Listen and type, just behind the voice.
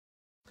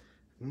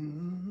Praise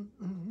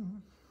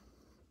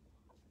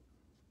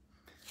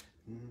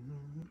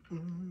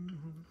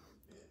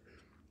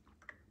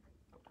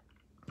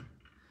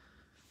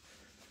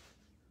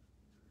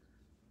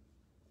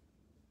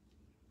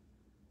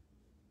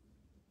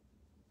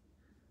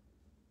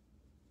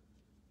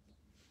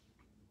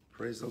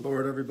the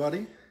Lord,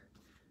 everybody.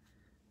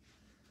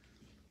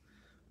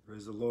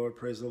 Praise the Lord,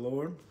 praise the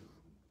Lord.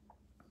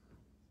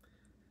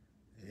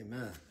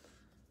 Amen.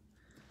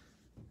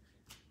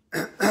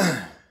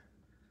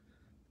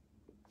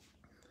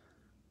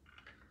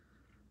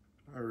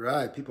 All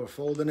right, people are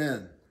folding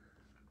in.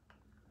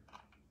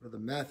 Brother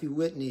Matthew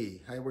Whitney,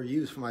 how are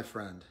you, my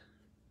friend?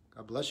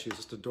 God bless you,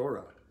 Sister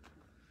Dora.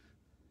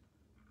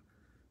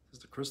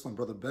 Sister Crystal,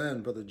 Brother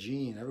Ben, Brother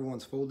Gene,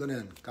 everyone's folding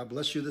in. God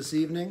bless you this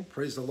evening.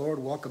 Praise the Lord.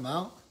 Welcome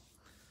out.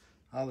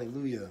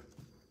 Hallelujah.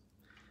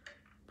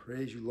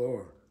 Praise you,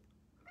 Lord.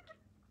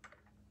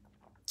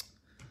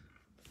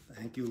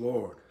 Thank you,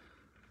 Lord.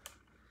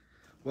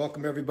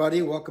 Welcome,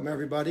 everybody. Welcome,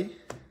 everybody.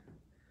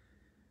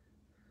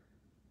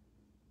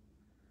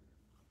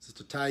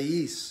 Sister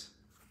Thais,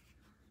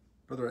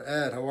 Brother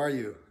Ed, how are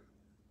you?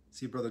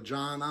 See Brother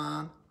John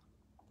on.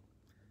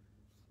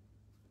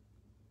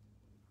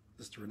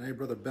 Sister Renee,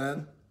 Brother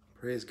Ben,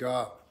 praise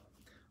God.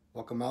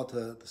 Welcome out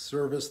to the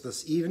service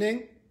this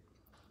evening.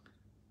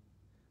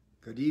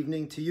 Good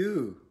evening to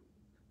you,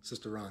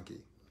 Sister Ronki.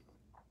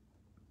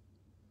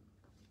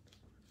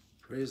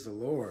 Praise the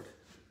Lord.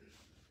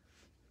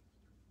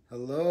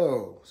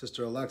 Hello,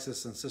 Sister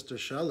Alexis and Sister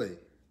Shelley.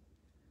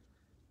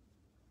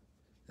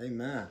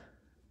 Amen.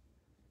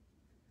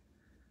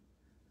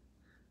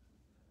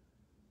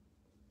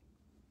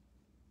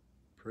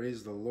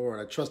 Praise the Lord.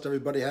 I trust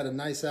everybody had a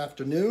nice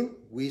afternoon.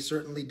 We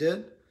certainly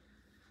did.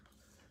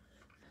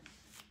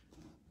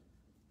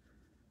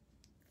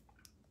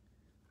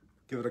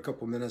 Give it a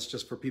couple minutes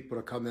just for people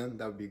to come in.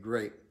 That would be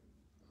great.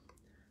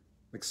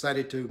 I'm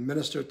excited to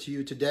minister to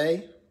you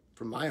today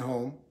from my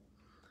home.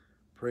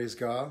 Praise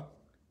God.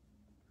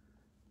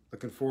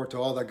 Looking forward to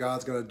all that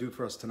God's going to do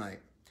for us tonight.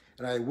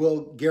 And I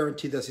will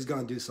guarantee this, he's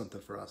going to do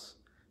something for us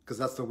because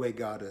that's the way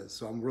God is.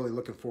 So I'm really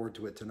looking forward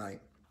to it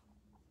tonight.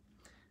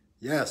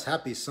 Yes,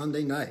 happy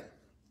Sunday night.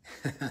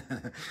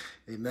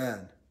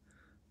 Amen.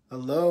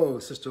 Hello,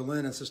 Sister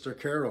Lynn and Sister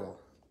Carol.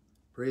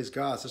 Praise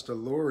God. Sister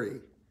Lori.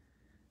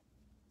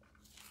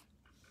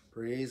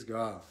 Praise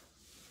God.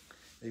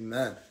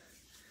 Amen.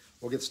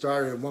 We'll get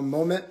started in one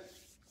moment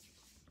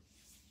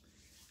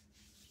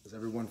as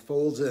everyone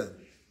folds in.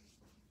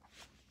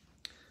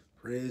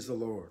 Praise the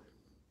Lord.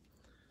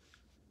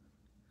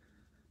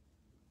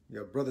 We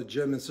have Brother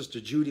Jim and Sister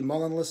Judy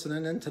Mullen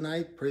listening in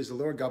tonight. Praise the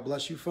Lord. God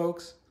bless you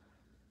folks.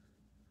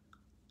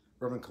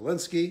 Reverend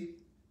Kalinsky.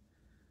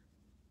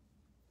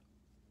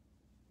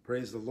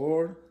 Praise the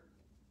Lord.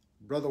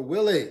 Brother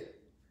Willie,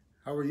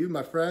 how are you,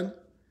 my friend?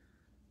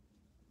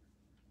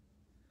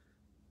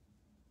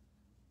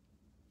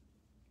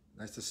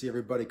 Nice to see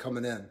everybody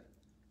coming in.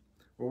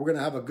 Well, we're going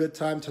to have a good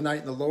time tonight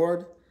in the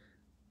Lord.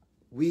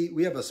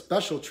 We have a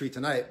special treat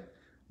tonight.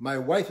 My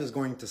wife is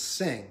going to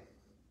sing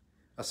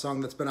a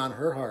song that's been on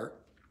her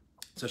heart.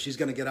 So she's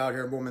going to get out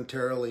here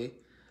momentarily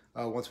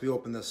once we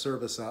open the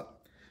service up.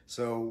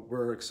 So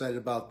we're excited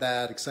about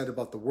that, excited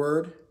about the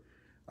word.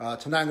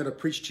 Tonight I'm going to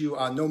preach to you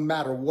on No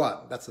Matter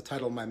What. That's the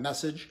title of my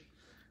message.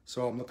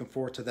 So I'm looking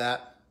forward to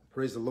that.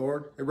 Praise the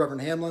Lord. Hey, Reverend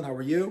Hamlin, how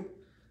are you?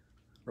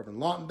 Reverend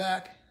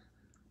Lautenbach.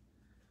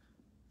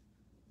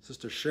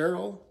 Sister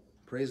Cheryl,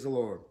 praise the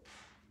Lord.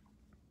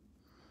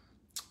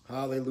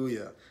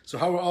 Hallelujah. So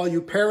how are all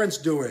you parents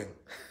doing?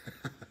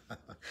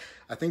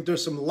 I think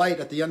there's some light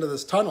at the end of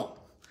this tunnel.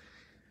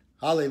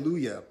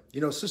 Hallelujah.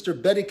 You know, Sister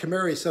Betty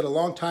Camary said a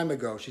long time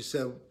ago, she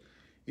said,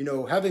 you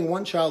know, having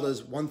one child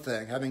is one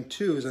thing, having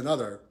two is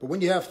another. But when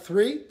you have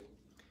three,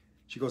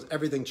 she goes,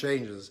 everything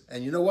changes.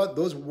 And you know what?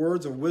 Those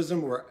words of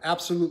wisdom were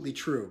absolutely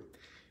true.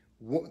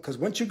 Because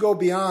once you go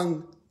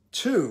beyond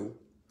two,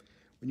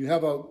 when you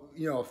have a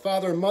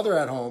father and mother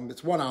at home,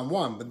 it's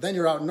one-on-one, but then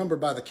you're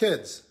outnumbered by the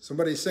kids.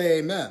 Somebody say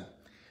amen.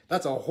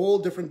 That's a whole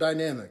different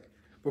dynamic.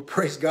 But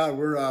praise God,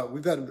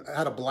 we've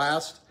had a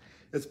blast.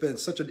 It's been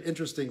such an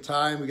interesting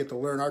time. We get to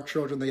learn our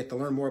children. They get to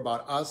learn more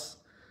about us.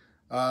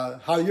 How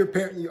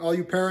all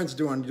you parents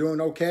doing? You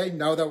doing okay?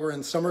 Now that we're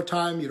in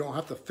summertime, you don't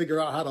have to figure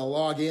out how to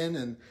log in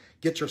and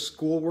get your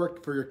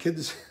schoolwork for your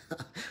kids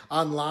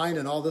online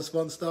and all this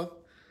fun stuff.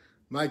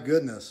 My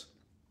goodness.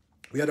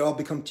 We had to all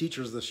become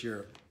teachers this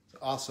year.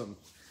 Awesome.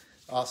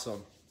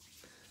 Awesome.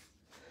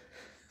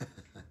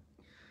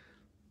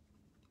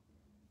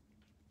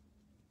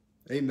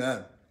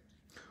 Amen.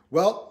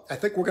 Well, I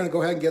think we're going to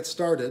go ahead and get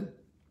started.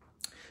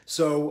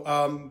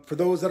 So for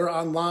those that are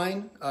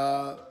online,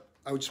 I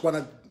just want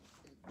to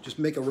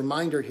make a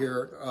reminder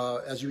here.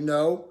 As you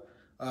know,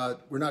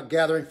 we're not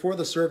gathering for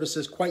the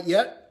services quite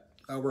yet.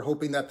 We're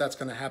hoping that that's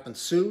going to happen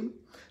soon.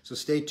 So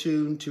stay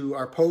tuned to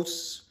our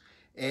posts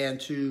and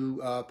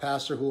to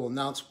Pastor, who will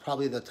announce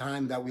probably the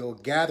time that we will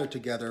gather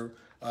together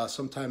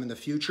sometime in the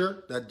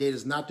future. That date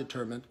is not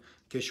determined,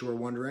 in case you were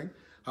wondering.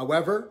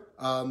 However,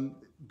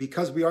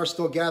 because we are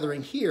still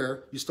gathering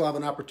here, you still have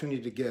an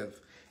opportunity to give.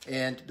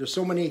 And there's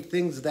so many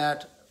things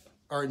that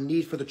are in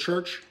need for the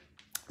church,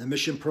 the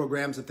mission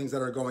programs and things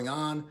that are going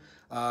on,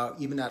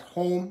 even at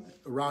home,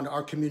 around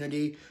our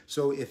community.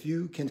 So if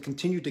you can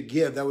continue to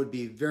give, that would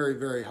be very,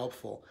 very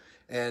helpful.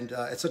 And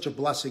it's such a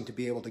blessing to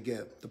be able to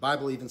give. The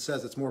Bible even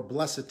says it's more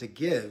blessed to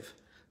give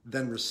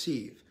than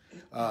receive.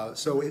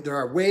 So there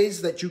are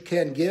ways that you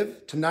can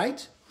give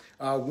tonight.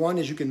 One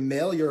is you can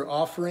mail your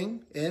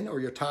offering in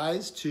or your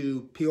tithes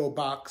to P.O.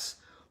 Box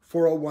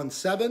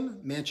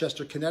 4017,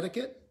 Manchester,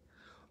 Connecticut,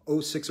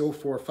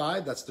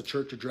 06045. That's the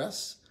church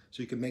address.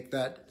 So you can make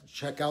that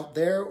check out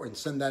there and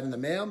send that in the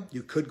mail.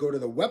 You could go to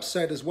the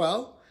website as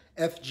well,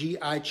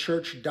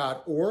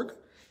 fgichurch.org,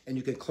 and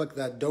you can click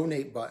that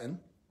donate button.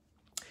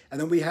 And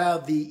then we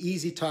have the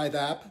Easy Tithe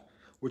app,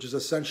 which is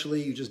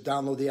essentially you just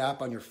download the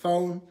app on your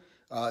phone.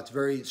 It's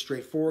very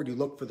straightforward. You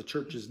look for the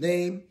church's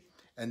name,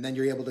 and then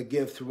you're able to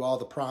give through all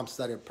the prompts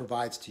that it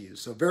provides to you.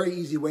 So very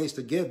easy ways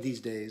to give these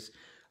days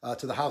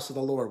to the house of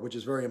the Lord, which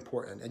is very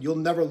important. And you'll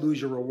never lose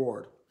your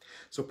reward.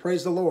 So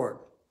praise the Lord.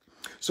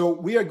 So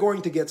we are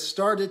going to get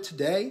started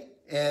today.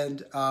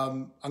 And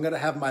I'm going to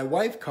have my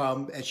wife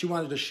come, and she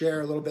wanted to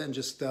share a little bit and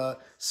just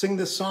sing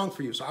this song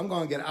for you. So I'm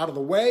going to get out of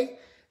the way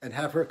and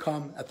have her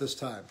come at this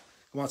time.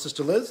 Come on,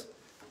 Sister Liz.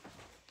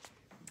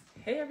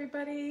 Hey,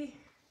 everybody.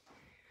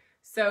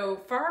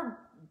 So far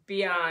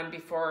beyond,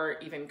 before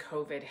even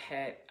COVID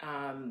hit,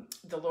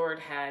 the Lord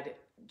had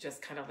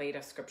just kind of laid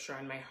a scripture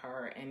on my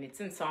heart, and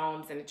it's in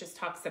Psalms, and it just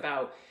talks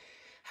about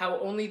how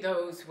only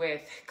those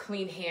with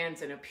clean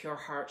hands and a pure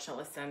heart shall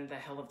ascend the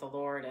hill of the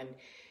Lord. And,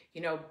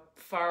 you know,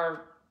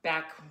 far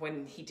back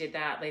when he did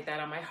that, laid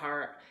that on my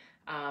heart,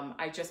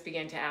 I just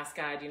began to ask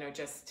God, you know,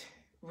 just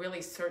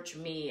really search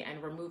me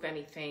and remove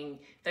anything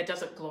that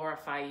doesn't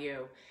glorify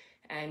you.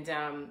 And,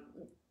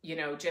 you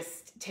know,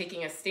 just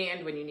taking a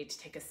stand when you need to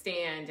take a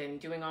stand and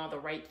doing all the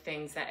right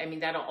things. That, I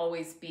mean, that'll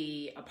always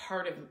be a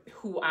part of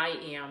who I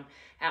am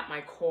at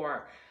my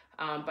core.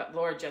 But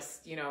Lord,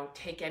 just, you know,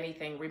 take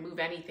anything, remove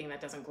anything that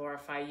doesn't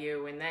glorify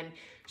you. And then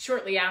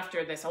shortly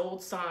after, this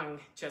old song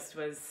just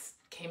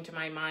came to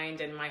my mind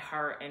and my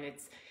heart, and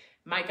it's,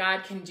 my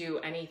God can do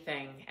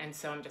anything. And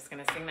so I'm just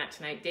going to sing that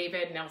tonight.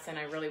 David, Nelson,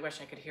 I really wish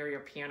I could hear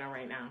your piano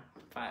right now,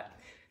 but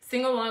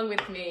sing along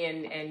with me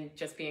and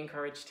just be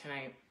encouraged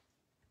tonight.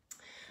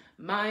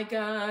 My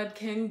God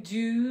can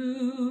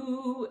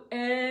do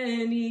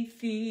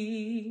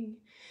anything,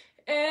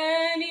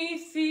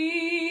 anything,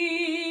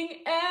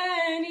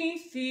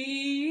 anything.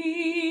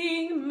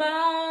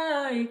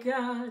 My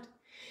God,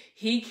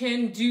 he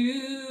can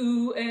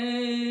do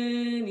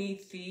anything.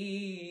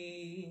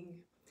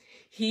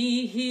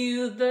 He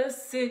healed the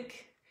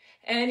sick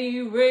and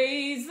he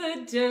raised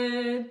the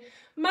dead.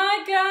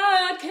 My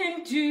God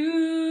can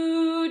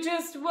do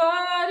just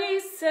what he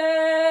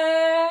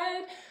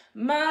said.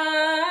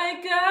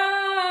 My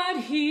God,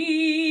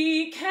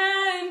 he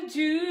can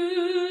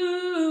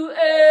do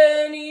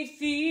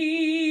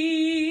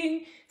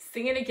anything.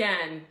 Sing it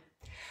again.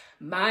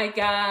 My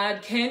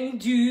God can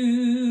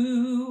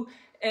do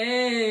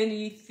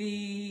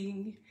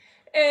anything,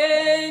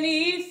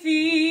 anything,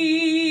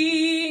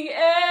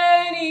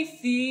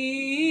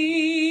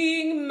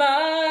 anything.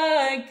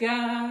 My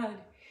God,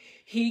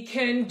 he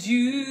can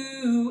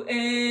do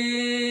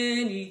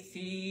anything.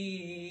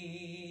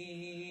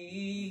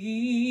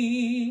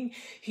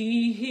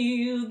 He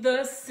healed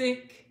the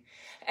sick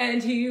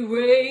and he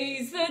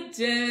raised the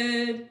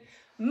dead.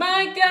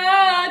 My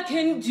God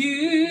can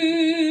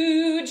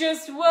do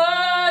just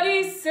what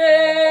he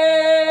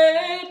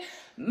said.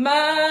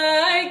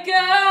 My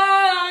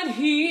God,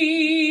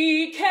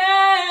 he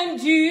can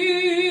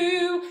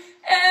do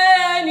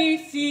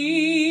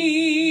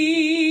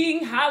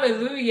anything.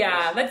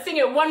 Hallelujah. Let's sing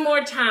it one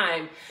more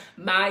time.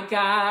 My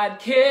God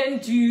can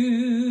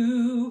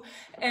do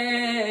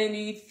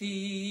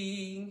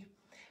anything,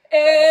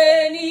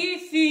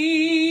 anything,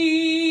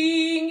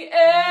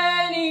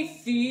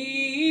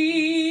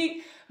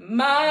 anything.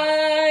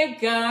 My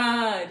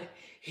God,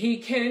 he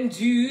can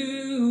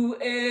do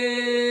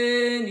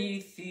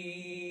anything.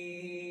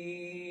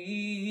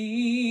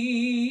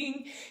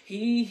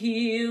 He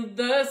healed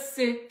the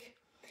sick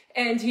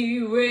and he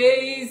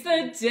raised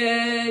the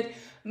dead.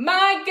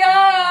 My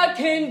God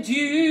can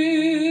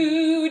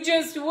do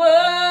just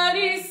what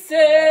he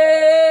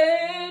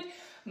said.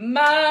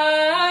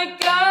 My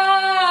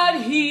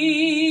God,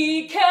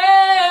 he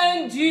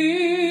can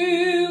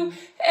do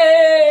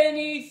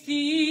anything.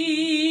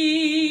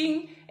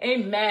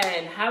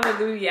 Amen.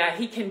 Hallelujah.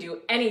 He can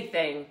do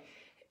anything.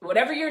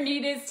 Whatever your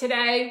need is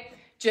today,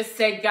 just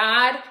say,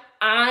 God,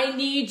 I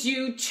need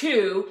you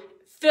to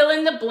fill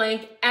in the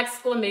blank,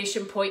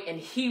 exclamation point, and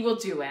he will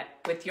do it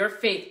with your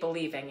faith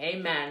believing.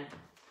 Amen.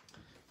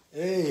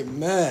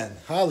 Amen.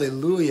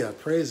 Hallelujah.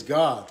 Praise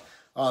God.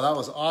 Oh, that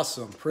was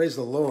awesome. Praise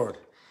the Lord.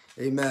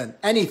 Amen.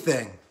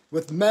 Anything.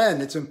 With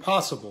men, it's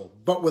impossible,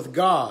 but with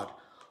God,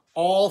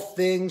 all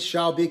things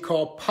shall be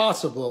called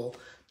possible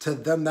to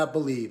them that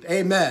believe.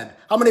 Amen.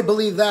 How many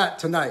believe that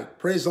tonight?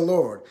 Praise the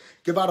Lord.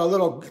 Give out a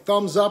little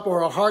thumbs up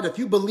or a heart if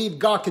you believe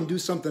God can do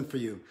something for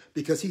you,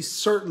 because he's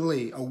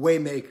certainly a way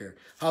maker.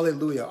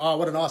 Hallelujah. Oh,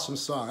 what an awesome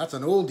song. That's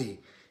an oldie.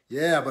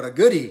 Yeah, but a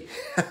goodie.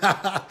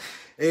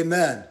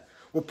 Amen.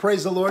 Well,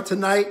 praise the Lord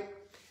tonight.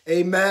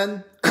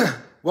 Amen.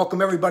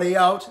 Welcome everybody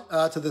out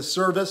to this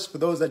service. For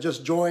those that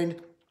just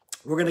joined,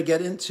 we're going to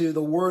get into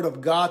the Word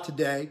of God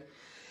today.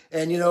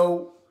 And, you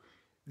know,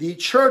 the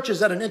church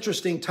is at an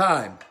interesting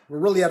time. We're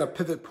really at a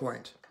pivot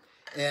point.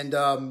 And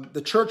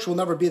the church will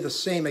never be the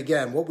same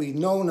again. What we've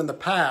known in the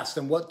past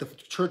and what the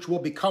church will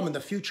become in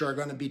the future are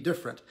going to be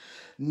different.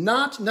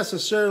 Not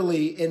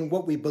necessarily in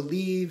what we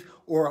believe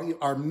or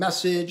our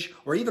message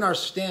or even our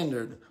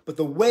standard, but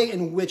the way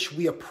in which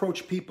we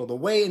approach people, the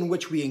way in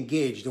which we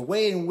engage, the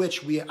way in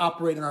which we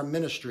operate in our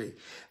ministry.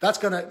 That's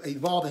going to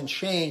evolve and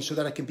change so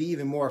that it can be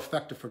even more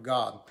effective for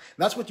God. And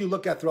that's what you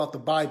look at throughout the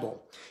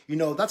Bible. You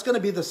know, that's going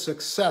to be the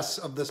success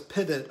of this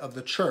pivot of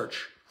the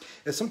church.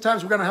 Is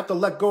sometimes we're going to have to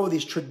let go of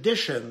these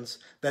traditions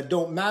that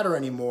don't matter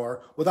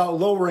anymore without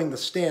lowering the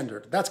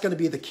standard. That's going to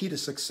be the key to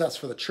success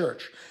for the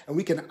church. And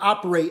we can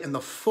operate in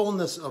the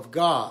fullness of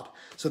God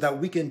so that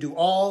we can do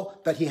all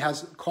that he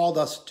has called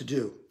us to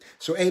do.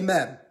 So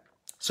amen.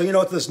 So, you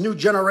know, it's this new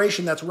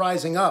generation that's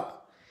rising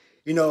up.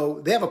 You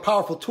know, they have a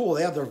powerful tool.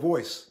 They have their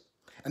voice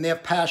and they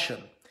have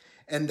passion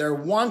and they're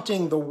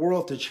wanting the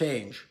world to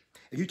change.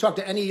 If you talk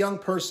to any young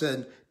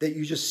person, that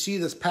you just see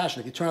this passion.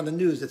 If you turn on the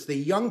news, it's the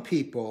young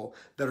people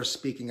that are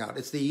speaking out.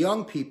 It's the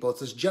young people. It's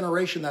this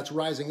generation that's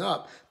rising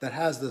up that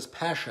has this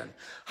passion.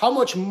 How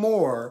much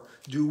more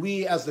do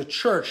we as the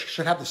church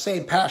should have the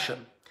same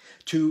passion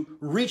to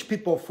reach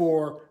people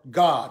for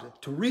God,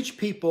 to reach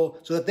people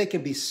so that they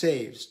can be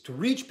saved, to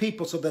reach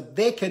people so that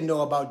they can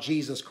know about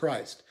Jesus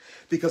Christ?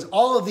 Because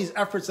all of these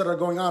efforts that are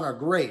going on are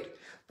great,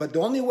 but the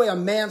only way a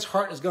man's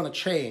heart is going to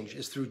change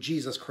is through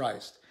Jesus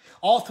Christ.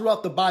 All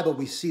throughout the Bible,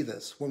 we see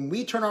this. When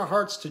we turn our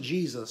hearts to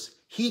Jesus,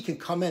 he can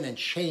come in and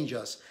change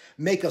us,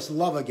 make us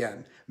love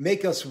again,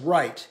 make us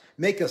right,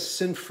 make us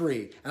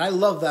sin-free. And I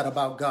love that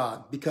about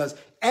God, because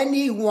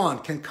anyone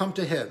can come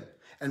to him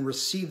and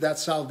receive that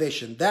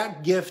salvation.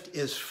 That gift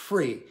is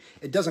free.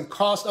 It doesn't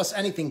cost us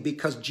anything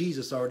because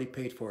Jesus already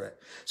paid for it.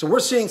 So we're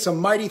seeing some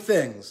mighty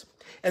things.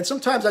 And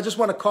sometimes I just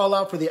want to call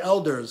out for the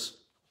elders.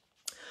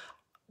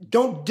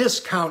 Don't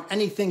discount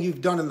anything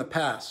you've done in the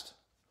past,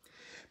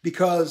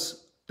 because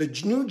the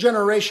new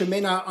generation may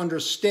not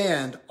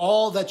understand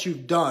all that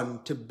you've done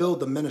to build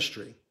the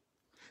ministry.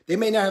 They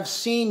may not have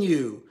seen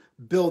you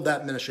build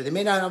that ministry. They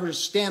may not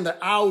understand the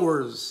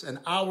hours and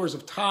hours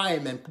of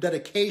time and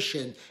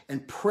dedication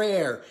and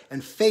prayer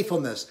and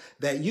faithfulness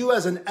that you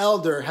as an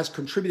elder has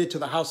contributed to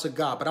the house of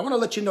God. But I want to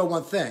let you know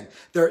one thing.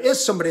 There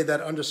is somebody that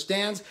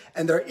understands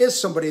and there is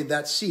somebody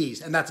that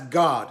sees, and that's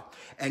God.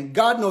 And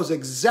God knows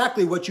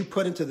exactly what you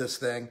put into this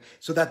thing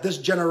so that this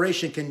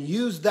generation can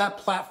use that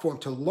platform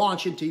to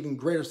launch into even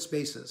greater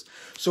spaces.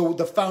 So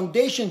the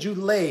foundations you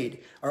laid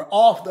are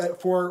all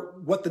for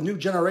what the new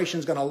generation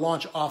is going to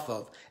launch off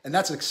of. And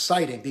that's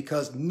exciting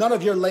because none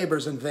of your labor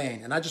is in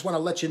vain. And I just want to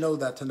let you know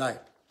that tonight.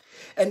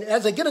 And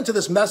as I get into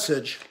this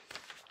message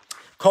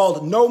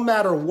called No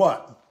Matter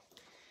What,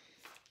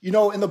 you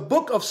know, in the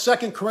book of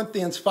 2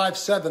 Corinthians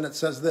 5:7, it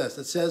says this.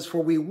 It says,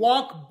 "For we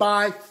walk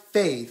by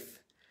faith,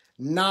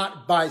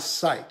 not by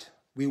sight."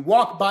 We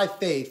walk by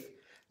faith,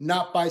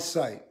 not by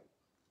sight.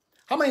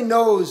 How many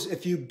knows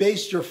if you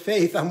based your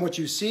faith on what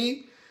you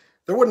see,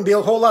 there wouldn't be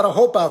a whole lot of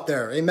hope out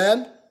there?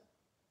 Amen?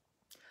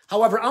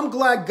 However, I'm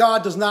glad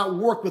God does not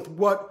work with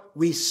what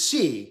we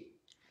see.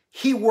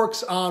 He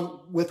works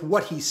on with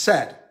what he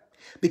said,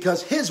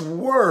 because his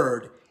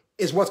word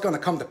is what's going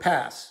to come to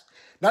pass.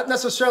 Not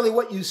necessarily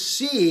what you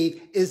see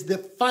is the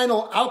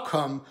final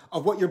outcome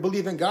of what you're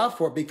believing God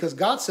for, because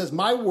God says,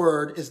 my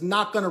word is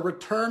not going to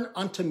return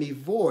unto me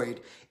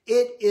void.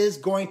 It is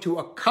going to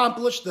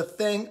accomplish the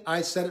thing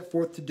I set it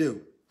forth to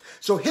do.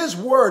 So his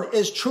word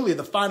is truly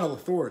the final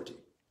authority.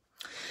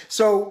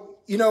 So,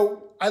 you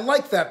know, I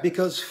like that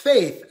because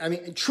faith,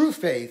 true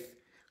faith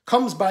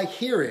comes by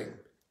hearing,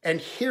 and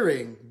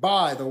hearing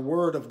by the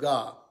word of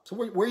God. So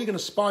where are you going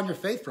to spawn your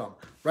faith from?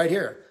 Right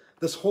here.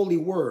 This holy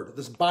word,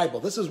 this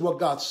Bible, this is what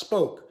God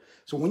spoke.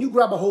 So when you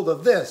grab a hold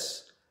of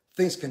this,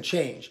 things can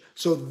change.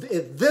 So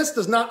if this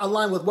does not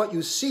align with what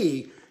you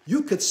see,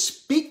 you could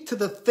speak to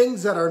the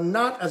things that are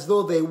not as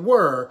though they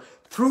were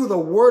through the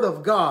word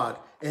of God,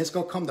 and it's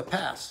going to come to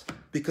pass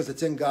because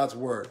it's in God's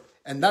word.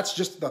 And that's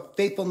just the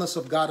faithfulness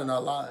of God in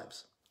our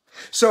lives.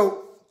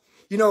 So,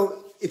 you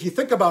know, if you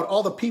think about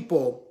all the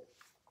people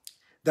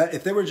that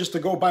if they were just to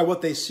go by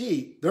what they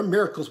see, their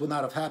miracles would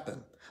not have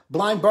happened.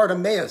 Blind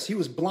Bartimaeus, he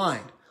was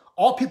blind.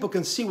 All people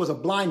can see was a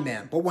blind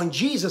man. But when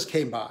Jesus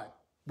came by,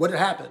 What had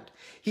happened?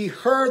 He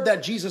heard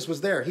that Jesus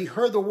was there. He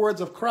heard the words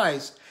of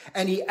Christ,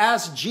 and he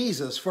asked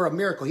Jesus for a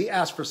miracle. He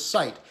asked for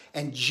sight,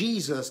 and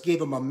Jesus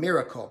gave him a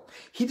miracle.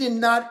 He did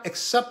not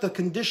accept the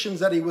conditions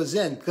that he was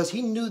in because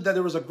he knew that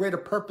there was a greater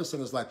purpose in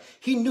his life.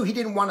 He knew he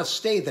didn't want to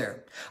stay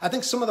there. I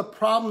think some of the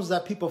problems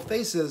that people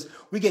face is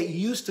we get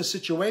used to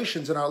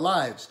situations in our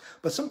lives,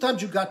 but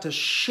sometimes you got to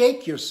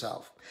shake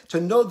yourself to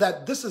know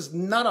that this is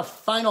not a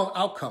final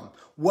outcome.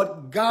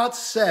 What God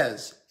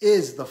says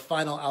is the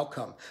final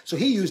outcome. So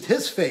he used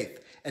his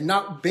faith and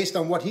not based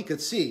on what he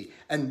could see.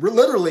 And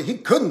literally, he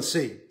couldn't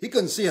see. He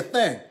couldn't see a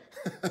thing.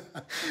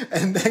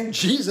 And then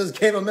Jesus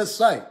gave him his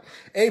sight.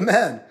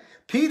 Amen.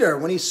 Peter,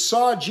 when he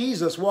saw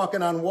Jesus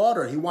walking on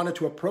water, he wanted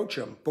to approach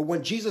him. But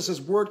when Jesus'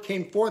 word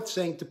came forth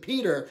saying to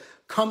Peter,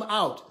 come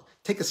out,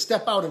 take a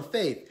step out in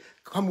faith,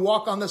 come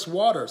walk on this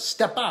water,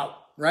 step out.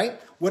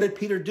 Right? What did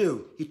Peter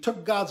do? He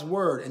took God's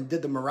word and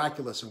did the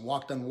miraculous and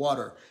walked on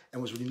water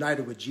and was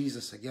united with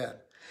Jesus again.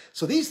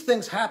 So these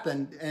things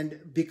happened and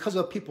because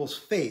of people's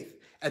faith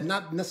and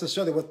not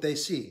necessarily what they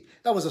see.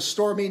 That was a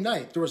stormy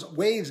night. There was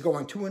waves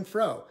going to and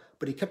fro,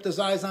 but he kept his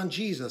eyes on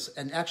Jesus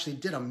and actually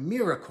did a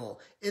miracle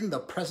in the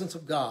presence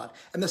of God.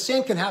 And the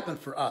same can happen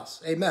for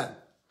us. Amen.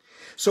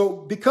 So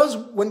because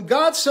when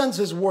God sends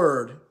his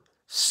word,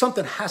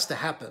 something has to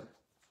happen.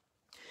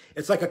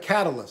 It's like a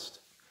catalyst.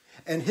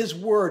 And his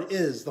word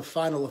is the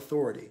final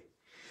authority.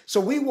 So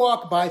we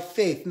walk by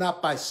faith,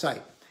 not by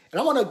sight.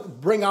 And I want to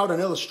bring out an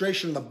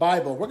illustration in the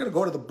Bible. We're going to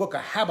go to the book of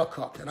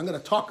Habakkuk. And I'm going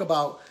to talk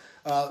about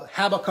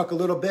Habakkuk a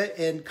little bit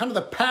and kind of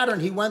the pattern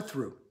he went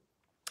through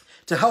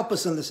to help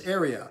us in this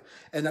area.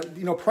 And,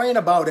 praying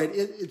about it,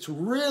 it's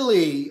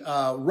really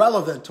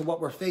relevant to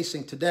what we're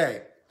facing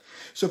today.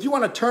 So if you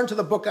want to turn to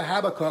the book of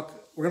Habakkuk,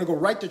 we're going to go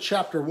right to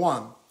chapter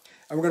 1.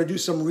 And we're going to do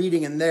some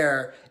reading in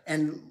there.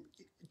 And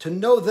to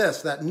know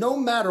this, that no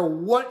matter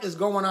what is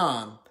going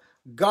on,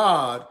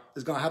 God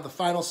is going to have the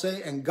final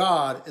say and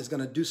God is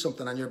going to do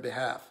something on your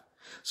behalf.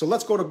 So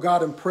let's go to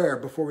God in prayer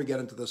before we get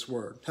into this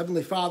word.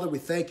 Heavenly Father, we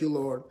thank you,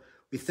 Lord.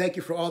 We thank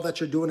you for all that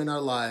you're doing in our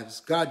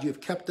lives. God,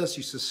 you've kept us.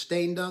 You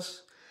sustained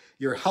us.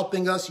 You're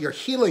helping us. You're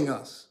healing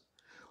us.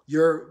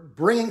 You're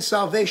bringing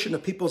salvation to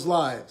people's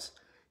lives.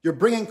 You're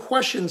bringing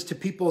questions to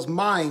people's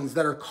minds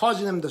that are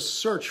causing them to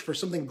search for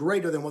something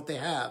greater than what they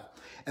have.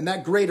 And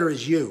that greater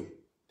is you.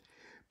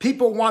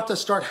 People want to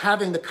start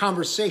having the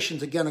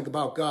conversations again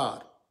about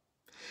God.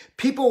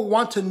 People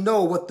want to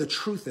know what the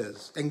truth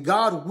is. And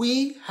God,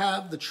 we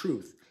have the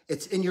truth.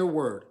 It's in your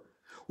word.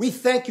 We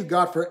thank you,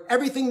 God, for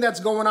everything that's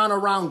going on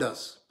around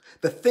us,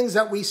 the things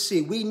that we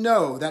see. We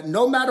know that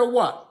no matter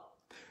what,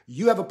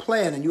 you have a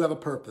plan and you have a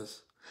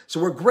purpose.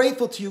 So we're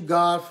grateful to you,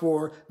 God,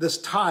 for this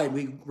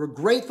time. We're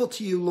grateful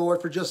to you,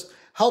 Lord, for just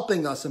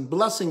helping us and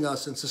blessing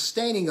us and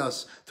sustaining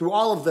us through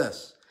all of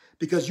this,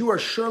 because you are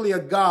surely a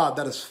God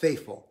that is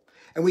faithful.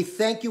 And we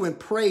thank you and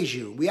praise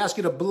you. We ask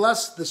you to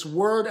bless this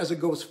word as it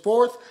goes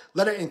forth.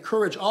 Let it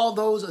encourage all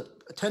those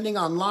attending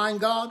online,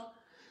 God,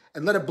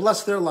 and let it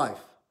bless their life.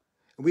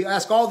 And we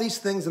ask all these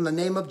things in the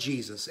name of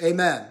Jesus.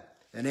 Amen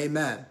and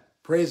amen.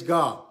 Praise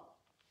God.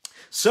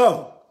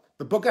 So,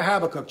 the book of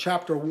Habakkuk,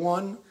 chapter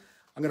 1,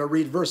 I'm going to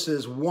read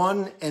verses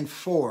 1 and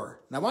 4.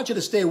 And I want you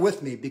to stay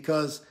with me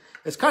because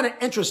it's kind of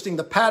interesting,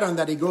 the pattern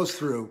that he goes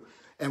through.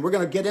 And we're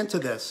going to get into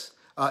this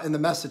in the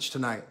message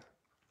tonight.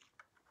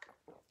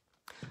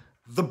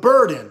 The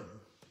burden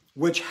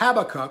which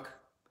Habakkuk,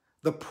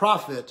 the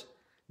prophet,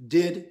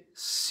 did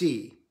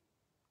see.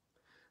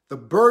 The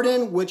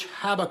burden which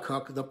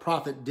Habakkuk, the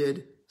prophet,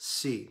 did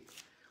see.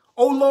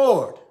 O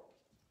Lord,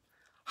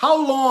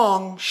 how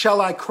long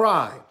shall I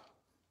cry,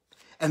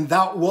 and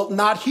thou wilt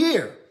not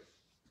hear?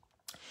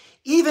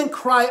 Even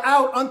cry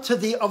out unto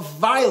thee of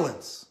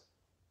violence,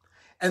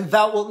 and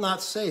thou wilt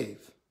not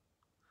save.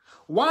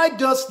 Why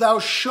dost thou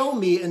show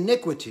me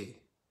iniquity,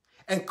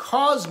 and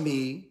cause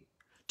me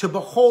to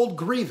behold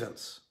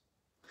grievance?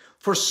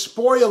 For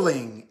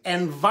spoiling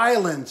and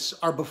violence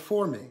are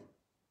before me.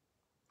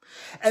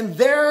 And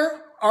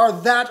there are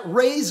that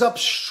raise up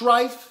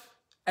strife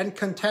and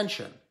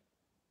contention.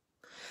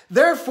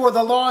 Therefore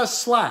the law is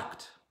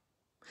slacked,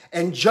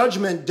 and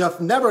judgment doth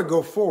never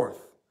go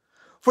forth.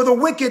 For the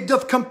wicked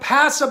doth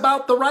compass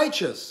about the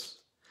righteous.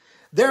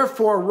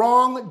 Therefore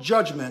wrong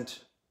judgment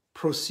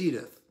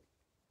proceedeth.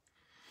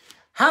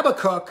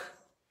 Habakkuk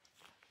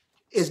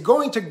is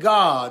going to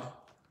God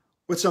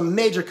with some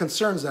major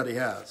concerns that he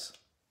has.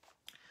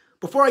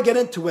 Before I get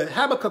into it,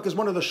 Habakkuk is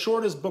one of the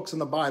shortest books in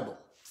the Bible,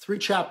 3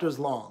 chapters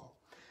long.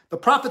 The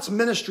prophet's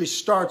ministry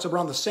starts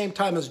around the same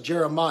time as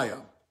Jeremiah.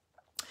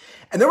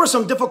 And there were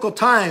some difficult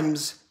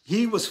times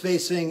he was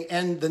facing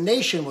and the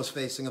nation was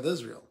facing of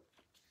Israel.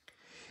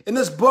 In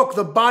this book,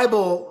 the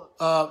Bible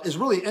is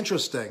really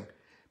interesting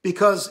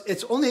because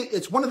it's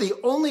one of the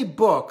only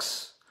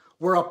books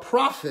where a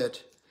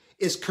prophet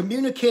is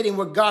communicating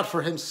with God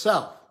for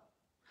himself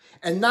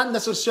and not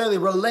necessarily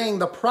relaying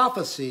the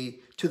prophecy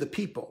to the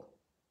people.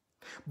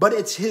 But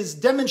it's his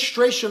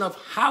demonstration of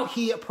how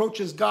he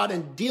approaches God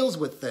and deals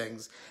with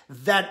things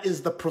that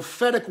is the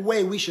prophetic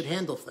way we should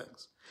handle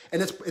things.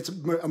 And it's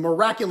a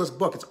miraculous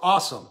book. It's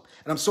awesome.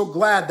 And I'm so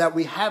glad that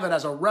we have it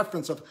as a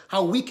reference of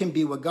how we can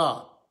be with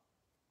God.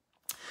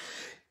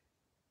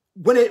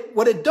 What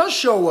it does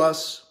show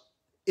us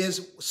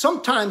is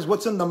sometimes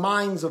what's in the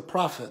minds of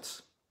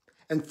prophets.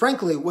 And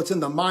frankly, what's in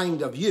the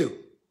mind of you.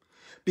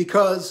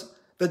 Because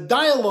the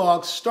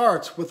dialogue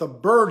starts with a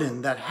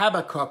burden that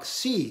Habakkuk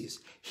sees.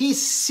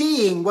 He's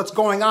seeing what's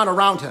going on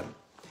around him.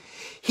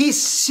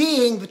 He's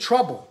seeing the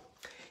trouble.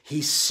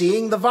 He's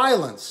seeing the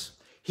violence.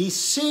 He's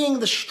seeing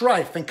the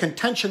strife and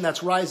contention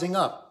that's rising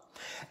up.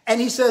 And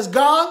he says,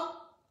 God,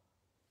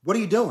 what are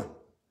you doing?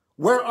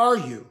 Where are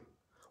you?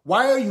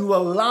 Why are you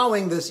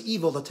allowing this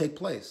evil to take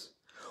place?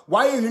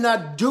 Why are you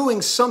not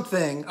doing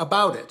something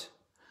about it?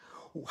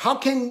 How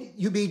can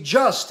you be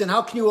just and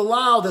how can you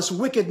allow this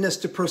wickedness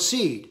to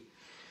proceed?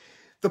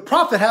 The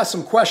prophet has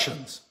some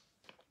questions.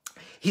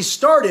 He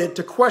started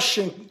to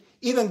question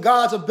even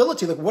God's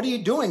ability. Like, what are you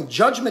doing?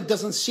 Judgment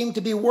doesn't seem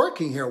to be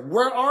working here.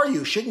 Where are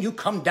you? Shouldn't you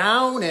come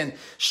down and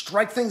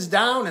strike things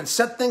down and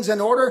set things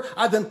in order?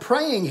 I've been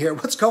praying here.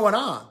 What's going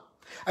on?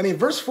 I mean,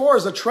 verse 4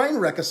 is a train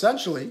wreck,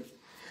 essentially.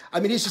 I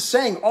mean, he's just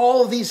saying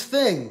all of these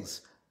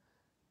things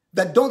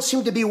that don't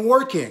seem to be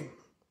working.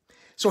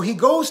 So he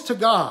goes to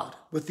God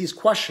with these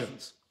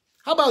questions.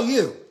 How about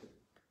you?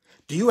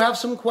 Do you have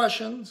some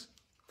questions?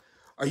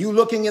 Are you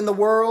looking in the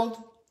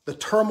world, the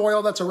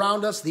turmoil that's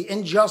around us, the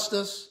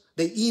injustice,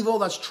 the evil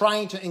that's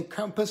trying to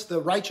encompass the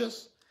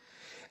righteous,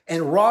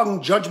 and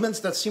wrong judgments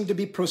that seem to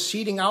be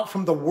proceeding out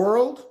from the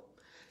world?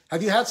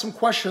 Have you had some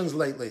questions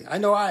lately? I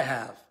know I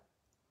have.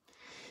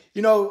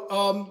 You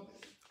know,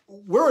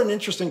 we're in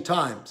interesting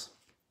times.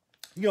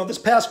 You know, this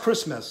past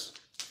Christmas,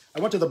 I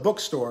went to the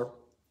bookstore,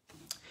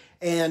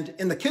 and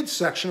in the kids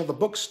section of the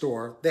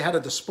bookstore, they had a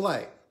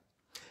display.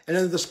 And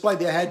in the display,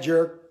 they had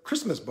your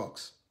Christmas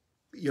books,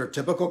 your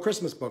typical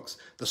Christmas books,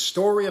 the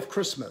story of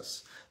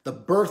Christmas, the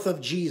birth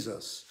of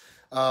Jesus,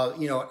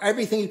 you know,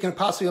 everything you can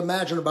possibly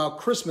imagine about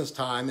Christmas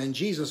time, and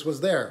Jesus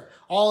was there,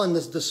 all in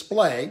this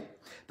display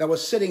that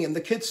was sitting in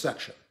the kids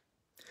section.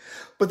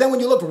 But then when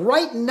you look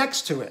right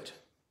next to it,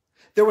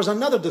 there was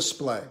another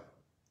display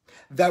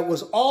that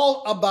was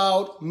all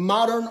about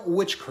modern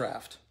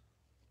witchcraft.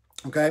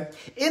 Okay?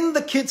 In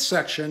the kids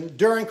section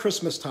during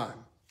Christmas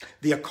time,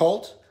 the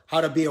occult,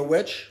 how to be a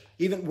witch,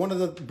 even one of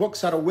the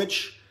books had a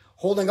witch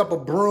holding up a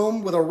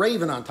broom with a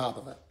raven on top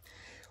of it.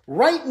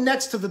 Right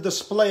next to the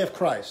display of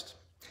Christ,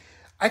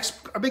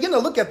 I begin to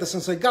look at this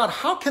and say, God,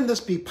 how can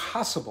this be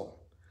possible?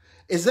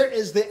 Is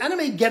the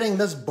enemy getting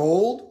this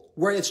bold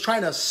where it's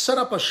trying to set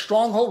up a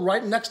stronghold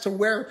right next to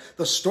where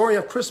the story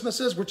of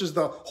Christmas is, which is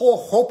the whole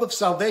hope of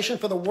salvation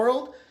for the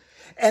world?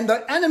 And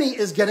the enemy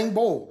is getting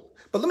bold.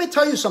 But let me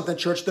tell you something,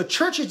 church. The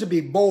church needs to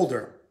be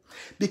bolder,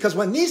 because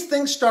when these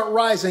things start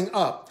rising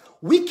up,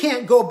 we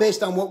can't go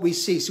based on what we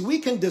see. So we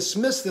can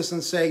dismiss this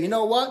and say, you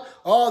know what?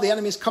 Oh, the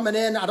enemy's coming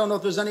in. I don't know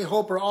if there's any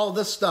hope or all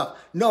this stuff.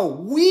 No,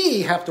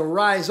 we have to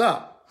rise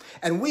up.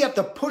 And we have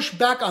to push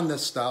back on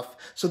this stuff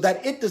so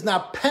that it does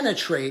not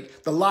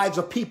penetrate the lives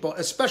of people,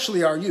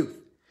 especially our youth.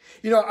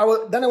 You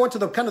know, then I went to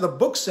the kind of the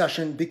book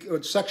section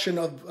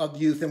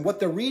of youth and what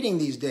they're reading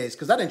these days,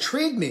 because that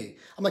intrigued me.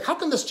 I'm like, how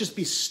can this just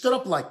be stood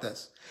up like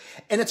this?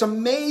 And it's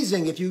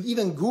amazing if you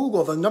even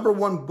Google the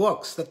 #1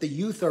 books that the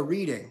youth are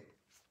reading.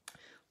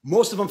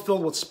 Most of them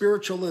filled with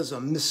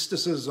spiritualism,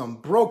 mysticism,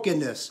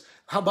 brokenness.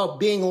 How about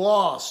being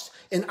lost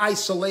in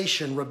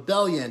isolation,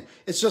 rebellion?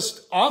 It's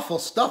just awful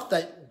stuff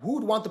that who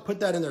would want to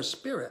put that in their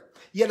spirit?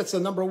 Yet it's the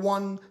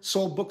 #1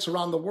 sold books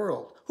around the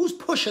world. Who's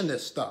pushing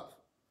this stuff?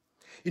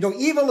 You know,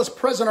 evil is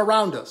present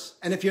around us.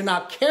 And if you're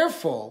not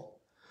careful,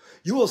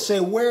 you will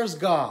say, where's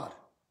God?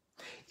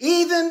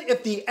 Even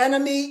if the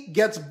enemy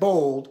gets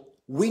bold,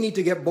 we need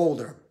to get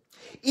bolder.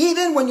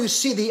 Even when you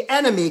see the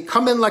enemy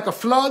come in like a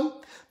flood,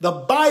 the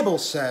Bible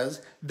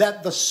says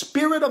that the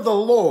Spirit of the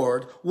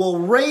Lord will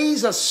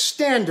raise a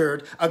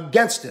standard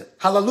against it.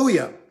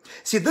 Hallelujah.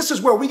 See, this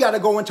is where we got to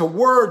go into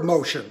word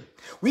motion.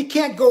 We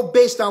can't go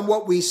based on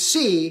what we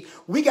see.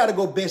 We got to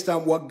go based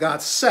on what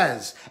God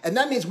says. And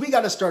that means we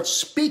got to start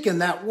speaking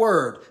that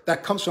word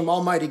that comes from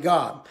Almighty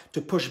God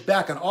to push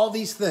back on all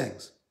these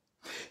things.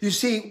 You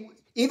see,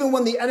 even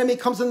when the enemy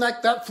comes in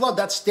like that flood,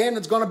 that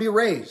standard's going to be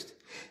raised.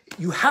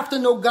 You have to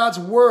know God's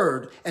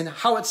word and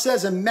how it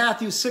says in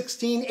Matthew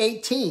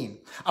 16:18,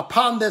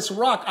 upon this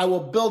rock I will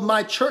build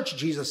my church,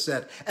 Jesus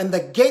said, and the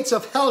gates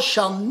of hell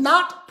shall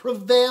not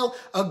prevail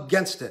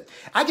against it.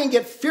 I can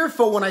get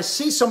fearful when I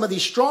see some of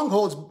these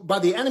strongholds by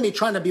the enemy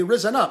trying to be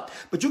risen up,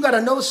 but you got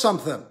to know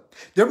something.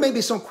 There may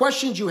be some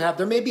questions you have.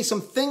 There may be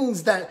some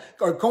things that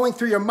are going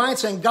through your mind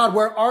saying, God,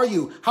 where are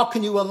you? How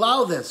can you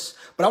allow this?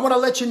 But I want to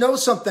let you know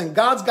something.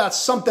 God's got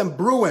something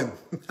brewing.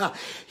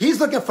 He's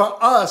looking for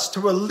us to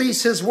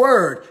release his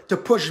word, to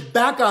push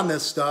back on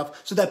this stuff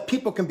so that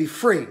people can be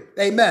free.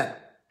 Amen.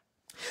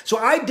 So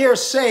I dare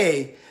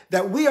say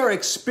that we are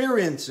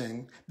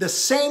experiencing the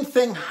same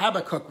thing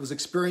Habakkuk was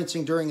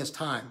experiencing during his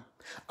time.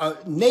 A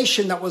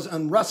nation that was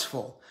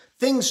unrestful,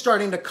 things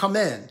starting to come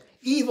in,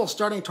 evil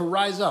starting to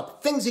rise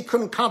up, things he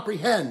couldn't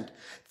comprehend,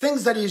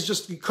 things that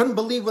he couldn't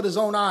believe with his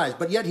own eyes,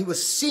 but yet he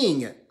was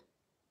seeing it.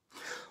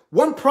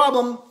 One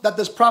problem that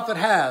this prophet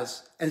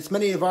has, and it's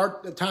many of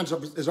our times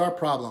is our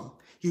problem,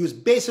 he was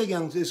basing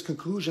on his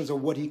conclusions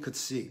of what he could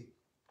see.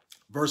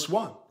 Verse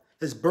 1,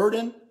 his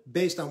burden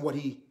based on what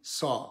he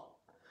saw.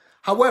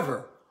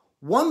 However,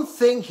 one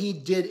thing he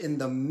did in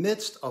the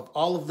midst of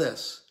all of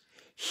this,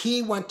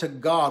 he went to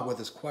God with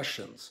his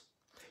questions.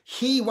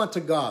 He went to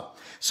God.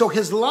 So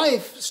his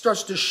life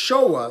starts to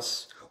show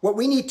us what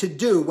we need to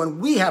do when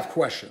we have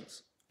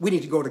questions. We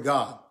need to go to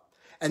God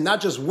and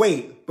not just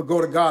wait, but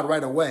go to God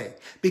right away.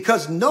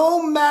 Because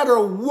no matter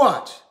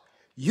what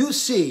you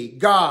see,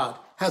 God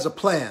has a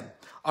plan.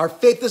 Our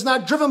faith is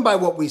not driven by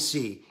what we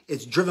see.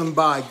 It's driven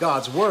by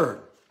God's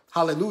word.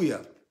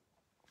 Hallelujah.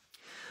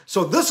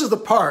 So this is the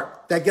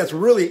part that gets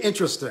really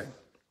interesting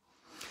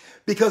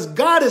because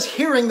God is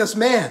hearing this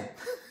man.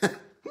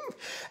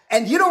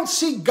 And you don't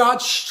see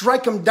God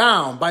strike him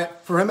down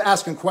for him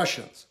asking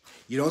questions.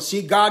 You don't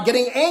see God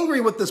getting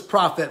angry with this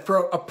prophet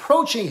for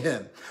approaching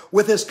him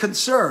with his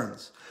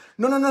concerns.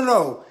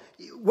 No.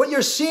 What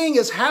you're seeing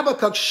is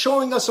Habakkuk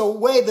showing us a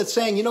way that's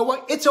saying, you know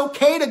what? It's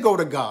okay to go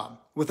to God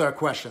with our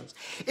questions.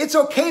 It's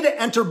okay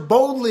to enter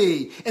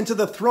boldly into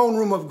the throne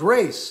room of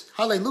grace.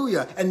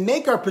 Hallelujah. And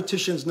make our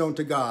petitions known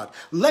to God.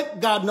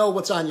 Let God know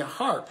what's on your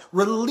heart.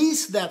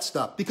 Release that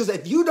stuff. Because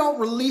if you don't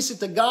release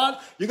it to God,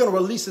 you're going to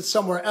release it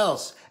somewhere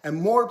else.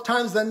 And more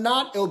times than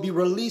not, it'll be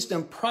released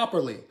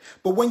improperly.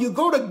 But when you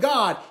go to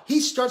God, he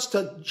starts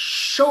to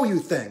show you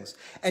things.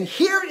 And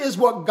here is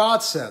what God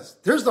says.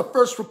 There's the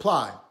first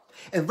reply.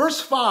 In verse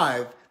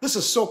 5, this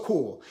is so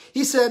cool.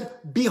 He said,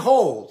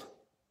 behold,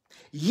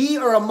 ye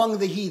are among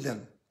the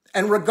heathen,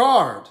 and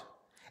regard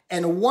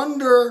and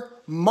wonder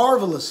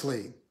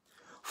marvelously,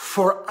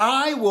 for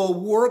I will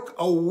work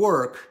a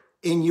work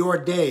in your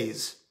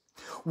days,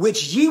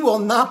 which ye will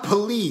not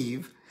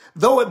believe,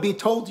 though it be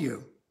told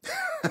you.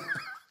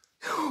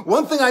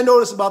 One thing I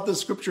notice about this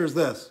scripture is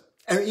this,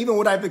 and even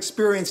what I've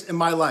experienced in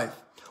my life.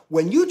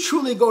 When you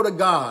truly go to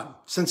God,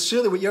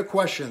 sincerely with your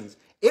questions,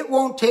 it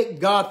won't take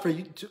God for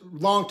you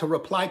long to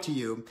reply to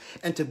you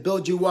and to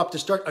build you up, to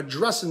start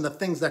addressing the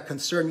things that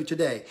concern you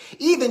today.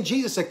 Even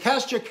Jesus said,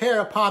 cast your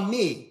care upon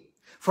me,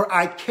 for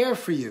I care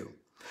for you.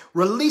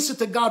 Release it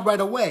to God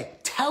right away.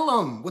 Tell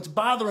him what's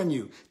bothering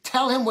you.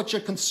 Tell him what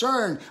you're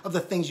concerned of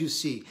the things you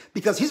see,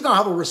 because he's going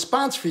to have a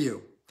response for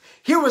you.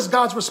 Here was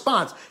God's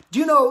response. Do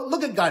you know,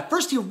 look at God.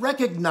 First, he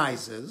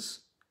recognizes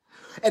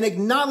and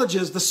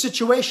acknowledges the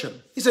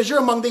situation. He says, you're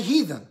among the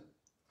heathen.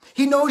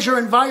 He knows your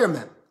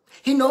environment.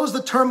 He knows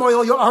the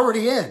turmoil you're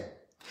already in.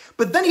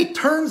 But then he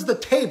turns the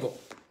table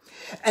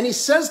and he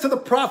says to the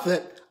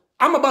prophet,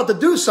 I'm about to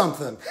do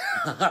something.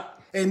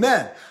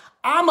 Amen.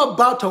 I'm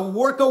about to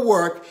work a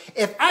work.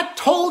 If I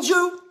told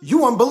you, you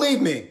won't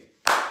believe me.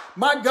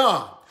 My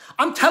God.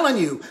 I'm telling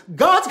you,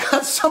 God's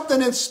got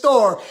something in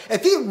store.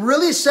 If he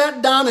really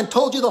sat down and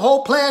told you the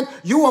whole plan,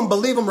 you won't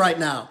believe him right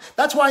now.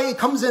 That's why it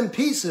comes in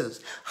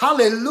pieces.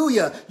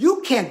 Hallelujah.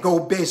 You can't go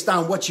based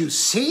on what you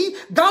see.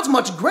 God's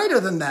much greater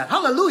than that.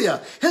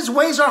 Hallelujah. His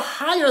ways are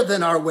higher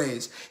than our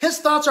ways. His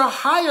thoughts are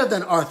higher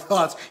than our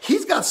thoughts.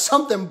 He's got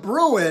something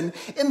brewing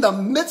in the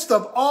midst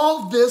of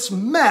all this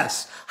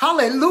mess.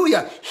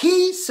 Hallelujah.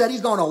 He said he's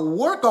going to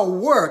work a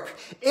work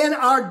in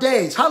our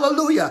days.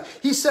 Hallelujah.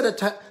 He said it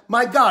to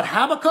my God,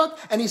 Habakkuk,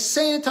 and he's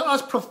saying to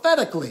us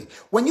prophetically,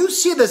 when you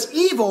see this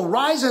evil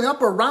rising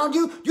up around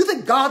you, you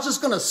think God's just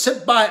going to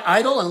sit by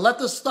idle and let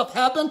this stuff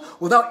happen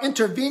without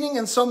intervening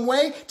in some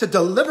way to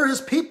deliver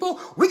his people?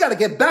 We got to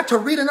get back to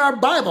reading our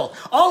Bible.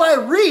 All I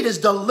read is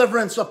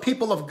deliverance of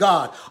people of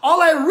God.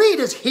 All I read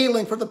is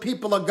healing for the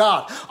people of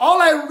God.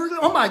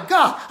 Oh my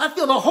God, I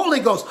feel the Holy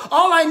Ghost.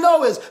 All I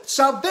know is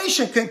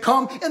salvation can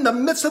come in the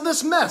midst of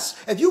this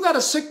mess. If you got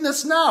a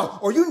sickness now,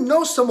 or you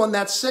know someone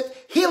that's sick,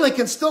 healing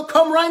can still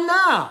come right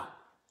now,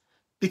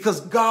 because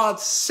God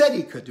said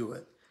he could do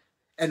it.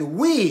 And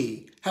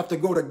we have to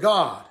go to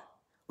God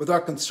with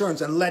our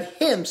concerns and let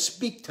him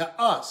speak to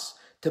us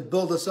to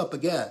build us up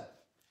again.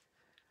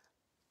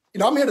 You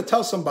know, I'm here to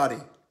tell somebody,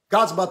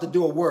 God's about to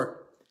do a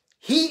work.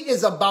 He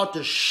is about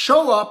to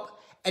show up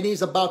and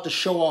he's about to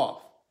show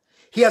off.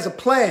 He has a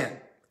plan.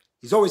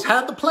 He's always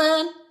had the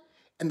plan,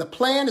 and the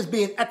plan is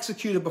being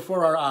executed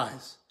before our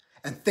eyes,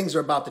 and things are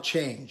about to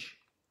change.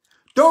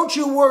 Don't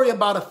you worry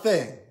about a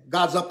thing.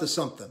 God's up to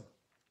something.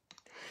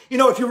 You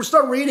know, if you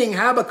start reading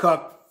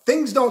Habakkuk,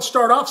 things don't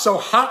start off so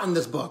hot in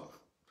this book,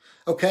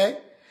 okay?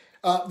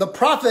 The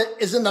prophet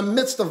is in the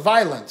midst of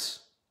violence.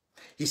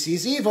 He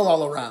sees evil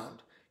all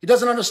around. He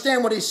doesn't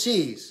understand what he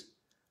sees.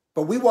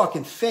 But we walk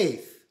in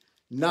faith,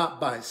 not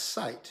by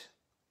sight.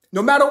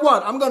 No matter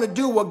what, I'm going to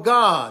do what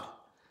God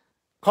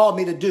called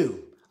me to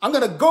do. I'm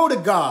going to go to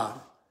God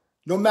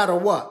no matter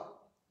what,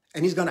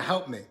 and he's going to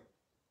help me.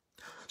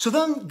 So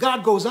then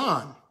God goes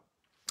on,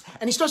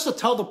 and he starts to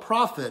tell the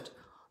prophet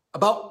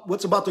about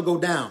what's about to go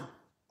down.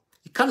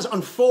 He kind of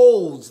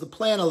unfolds the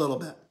plan a little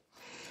bit,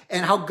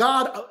 and how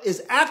God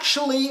is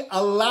actually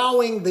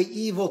allowing the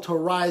evil to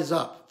rise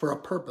up for a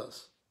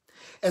purpose.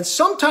 And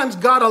sometimes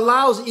God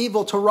allows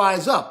evil to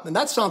rise up, and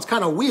that sounds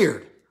kind of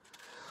weird.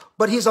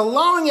 but he's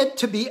allowing it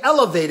to be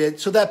elevated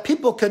so that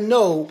people can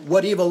know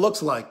what evil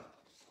looks like.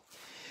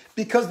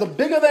 Because the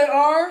bigger they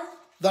are,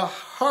 the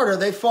harder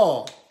they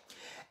fall.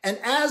 And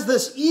as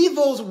this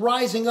evil's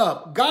rising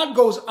up, God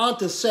goes on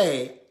to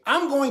say,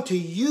 I'm going to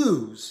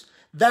use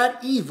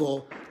that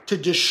evil to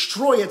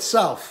destroy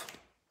itself.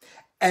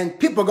 And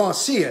people are going to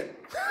see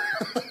it.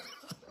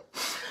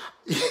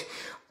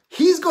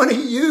 He's going to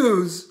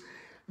use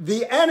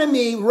the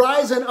enemy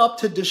rising up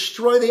to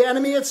destroy the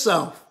enemy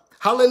itself.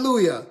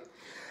 Hallelujah.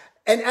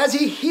 And as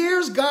he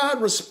hears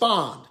God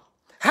respond,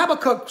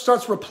 Habakkuk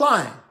starts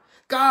replying,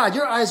 God,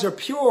 your eyes are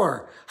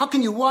pure. How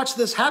can you watch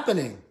this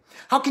happening?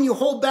 How can you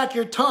hold back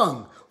your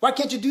tongue? Why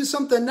can't you do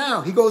something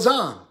now? He goes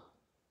on.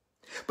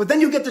 But then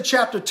you get to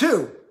chapter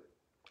 2.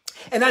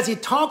 And as he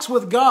talks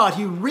with God,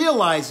 he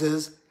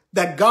realizes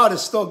that God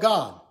is still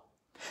God.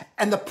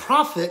 And the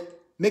prophet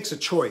makes a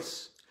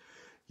choice.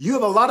 You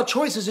have a lot of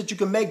choices that you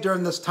can make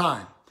during this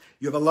time.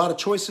 You have a lot of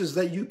choices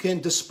that you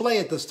can display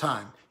at this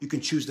time. You can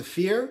choose to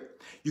fear.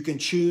 You can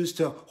choose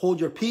to hold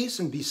your peace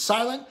and be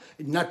silent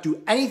and not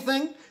do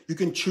anything. You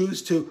can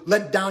choose to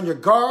let down your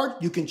guard.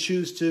 You can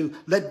choose to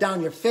let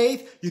down your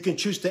faith. You can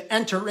choose to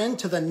enter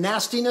into the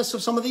nastiness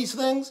of some of these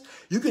things.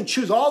 You can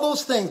choose all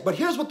those things. But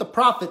here's what the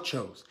prophet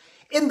chose.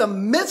 In the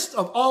midst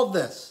of all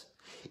this,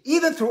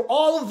 even through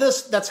all of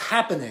this that's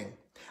happening,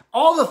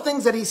 all the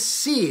things that he's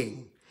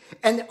seeing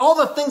and all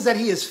the things that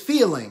he is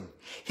feeling,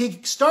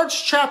 he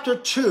starts chapter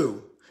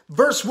 2,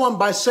 verse 1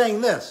 by saying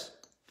this,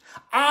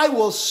 I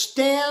will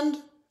stand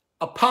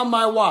upon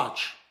my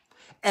watch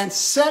and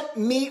set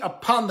me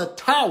upon the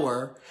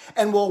tower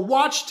and will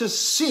watch to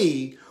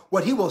see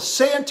what he will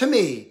say unto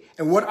me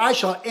and what I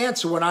shall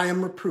answer when I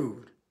am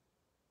reproved.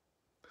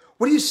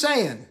 What are you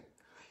saying?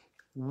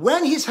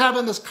 When he's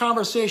having this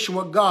conversation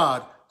with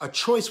God, a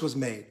choice was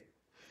made.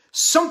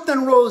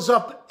 Something rose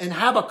up in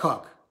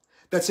Habakkuk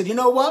that said, you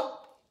know what?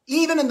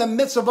 Even in the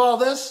midst of all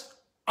this,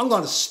 I'm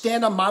going to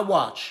stand on my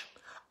watch.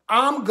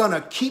 I'm going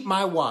to keep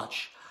my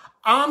watch.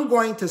 I'm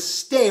going to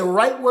stay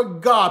right where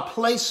God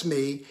placed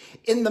me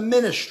in the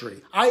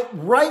ministry.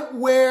 Right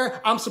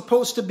where I'm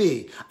supposed to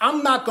be.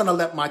 I'm not going to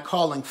let my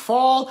calling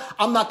fall.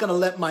 I'm not going to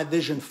let my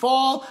vision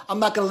fall. I'm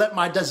not going to let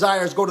my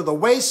desires go to the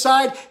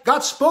wayside. God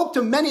spoke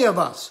to many of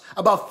us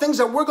about things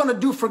that we're going to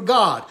do for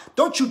God.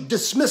 Don't you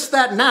dismiss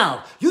that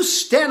now. You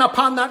stand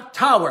upon that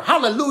tower.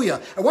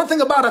 Hallelujah. And one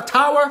thing about a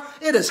tower,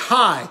 it is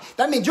high.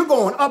 That means you're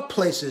going up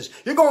places.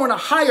 You're going to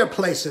higher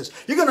places.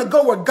 You're going to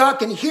go where God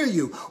can hear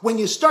you. When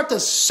you start to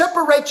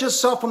separate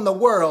yourself from the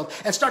world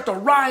and start to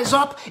rise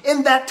up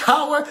in that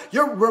tower,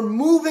 you're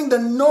removing the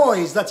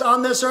noise that's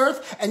on this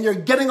earth and you're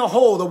getting a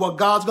hold of what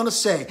God's going to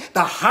say.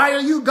 The higher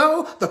you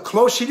go, the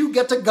closer you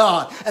get to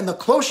God. And the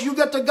closer you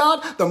get to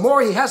God, the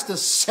more he has to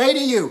say to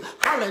you.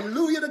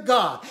 Hallelujah to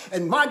God.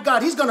 And my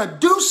God, he's going to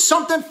do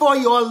something for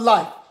your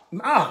life.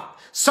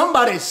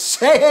 Somebody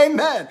say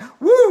amen.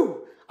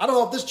 Woo! I don't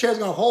know if this chair is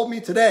going to hold me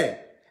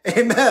today.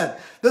 Amen.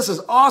 This is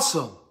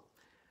awesome.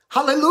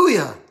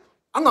 Hallelujah.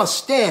 I'm going to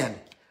stand.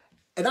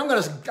 And I'm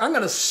going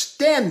to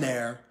stand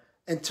there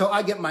until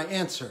I get my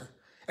answer.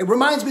 It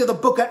reminds me of the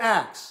book of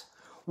Acts,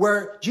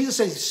 where Jesus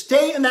says,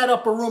 stay in that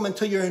upper room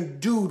until you're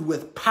endued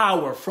with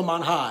power from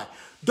on high.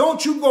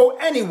 Don't you go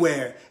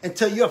anywhere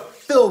until you're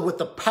filled with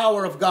the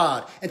power of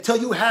God, until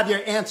you have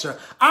your answer.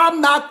 I'm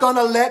not going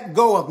to let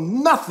go of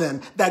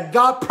nothing that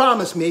God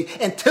promised me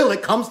until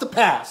it comes to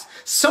pass.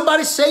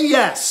 Somebody say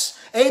yes.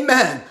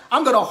 Amen.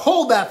 I'm going to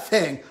hold that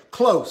thing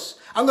close.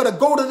 I'm going to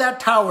go to that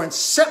tower and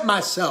set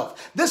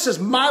myself. This is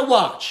my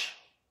watch.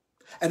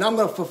 And I'm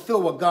going to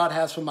fulfill what God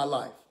has for my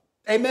life.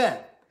 Amen.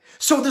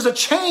 So there's a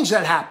change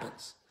that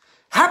happens.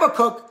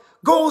 Habakkuk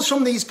goes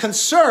from these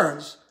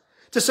concerns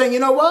to saying, you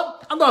know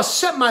what? I'm going to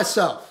set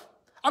myself.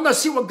 I'm going to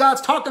see what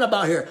God's talking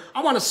about here.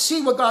 I want to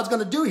see what God's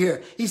going to do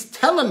here. He's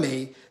telling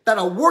me that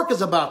a work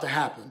is about to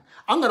happen.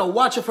 I'm going to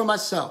watch it for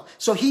myself.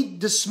 So he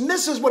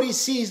dismisses what he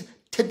sees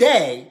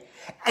today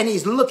and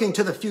he's looking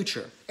to the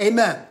future.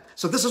 Amen.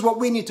 So this is what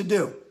we need to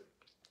do.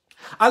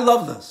 I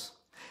love this.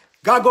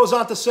 God goes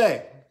on to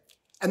say,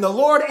 and the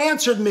Lord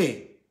answered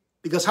me,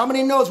 because how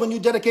many knows when you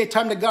dedicate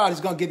time to God, he's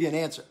going to give you an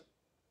answer?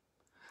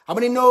 How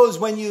many knows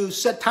when you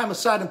set time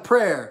aside in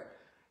prayer,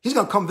 he's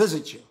going to come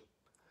visit you?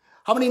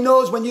 How many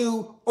knows when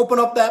you open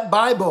up that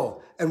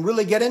Bible and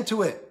really get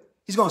into it,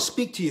 he's going to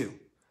speak to you?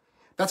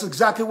 That's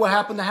exactly what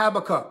happened to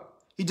Habakkuk.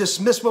 He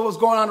dismissed what was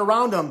going on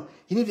around him.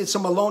 He needed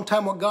some alone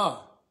time with God.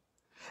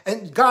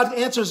 And God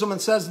answers him and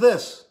says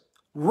this,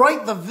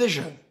 write the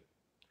vision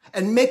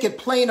and make it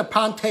plain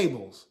upon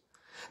tables,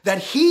 that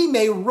he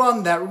may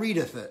run that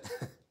readeth it.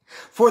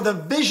 For the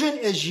vision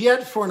is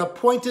yet for an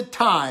appointed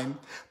time,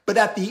 but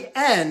at the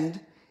end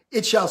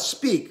it shall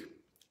speak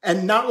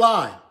and not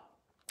lie.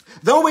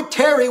 Though it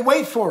tarry,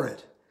 wait for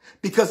it,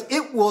 because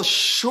it will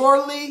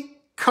surely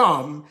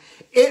come.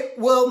 It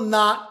will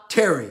not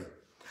tarry.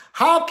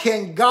 How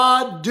can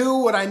God do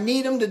what I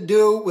need him to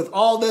do with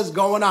all this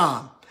going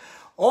on?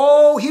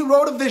 Oh, he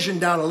wrote a vision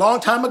down a long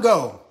time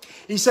ago.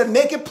 He said,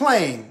 make it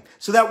plain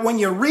so that when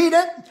you read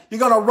it, you're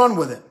going to run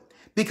with it.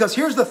 Because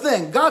here's the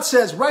thing. God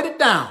says, write it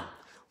down.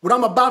 what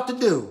I'm about to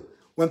do,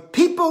 when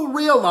people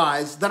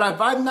realize that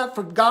I've not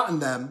forgotten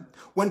them,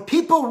 when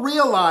people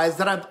realize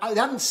that I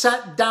haven't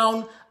sat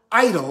down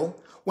idle,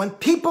 when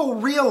people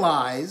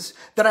realize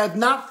that I have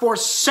not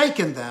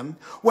forsaken them,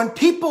 when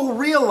people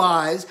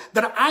realize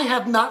that I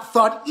have not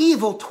thought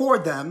evil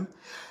toward them,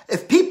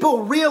 if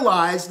people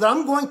realize that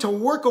I'm going to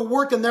work a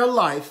work in their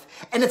life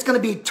and it's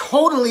going to be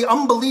totally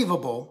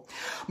unbelievable,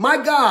 my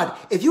God,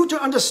 if you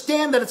to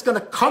understand that it's going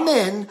to come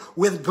in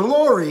with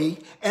glory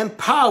and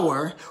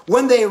power,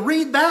 when they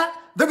read that,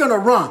 they're going to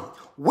run.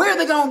 Where are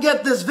they going to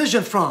get this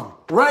vision from?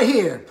 Right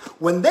here.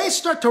 When they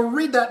start to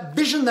read that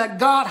vision that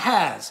God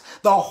has,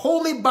 the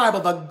Holy Bible,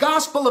 the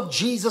gospel of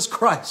Jesus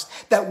Christ,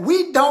 that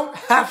we don't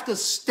have to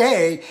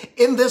stay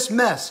in this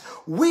mess.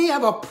 We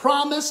have a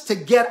promise to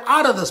get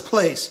out of this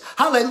place.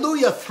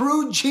 Hallelujah.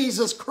 Through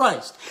Jesus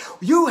Christ.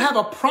 You have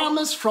a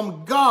promise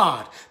from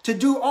God to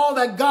do all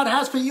that God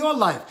has for your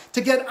life,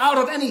 to get out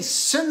of any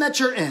sin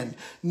that you're in.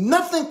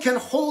 Nothing can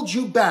hold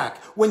you back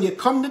when you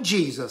come to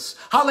Jesus.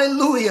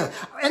 Hallelujah.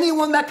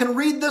 Anyone that can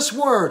read this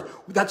word,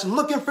 that's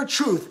looking for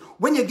truth,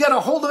 when you get a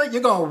hold of it,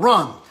 you're going to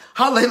run.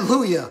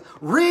 Hallelujah.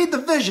 Read the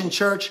vision,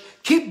 church.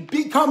 Keep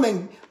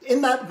becoming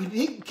in that,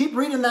 keep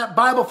reading that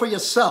Bible for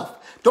yourself.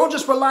 Don't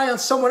just rely on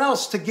someone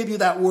else to give you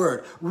that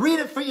word. Read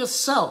it for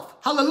yourself.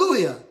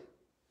 Hallelujah.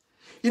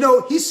 You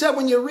know, he said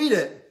when you read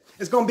it,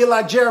 it's going to be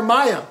like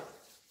Jeremiah.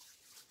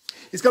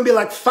 It's going to be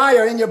like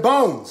fire in your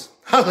bones.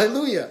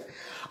 Hallelujah.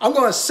 I'm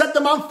going to set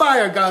them on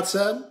fire, God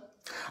said.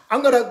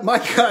 I'm going to, my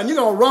God, you're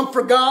going to run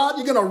for God.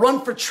 You're going to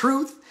run for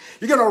truth.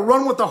 You're going to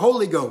run with the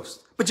Holy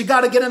Ghost. But you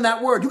got to get in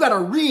that word. You got to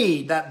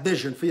read that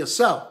vision for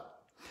yourself.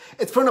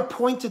 It's for an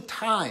appointed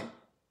time.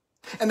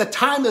 And the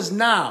time is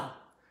now.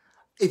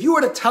 If you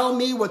were to tell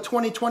me what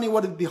 2020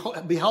 would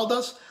have beheld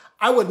us,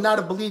 I would not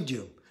have believed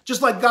you.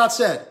 Just like God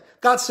said.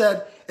 God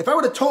said, if I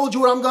would have told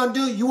you what I'm going to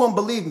do, you won't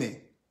believe me.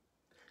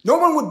 No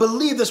one would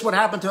believe this would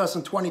happen to us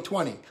in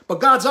 2020.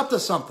 But God's up to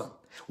something.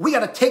 We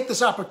got to take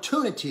this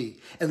opportunity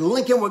and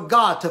link in with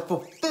God to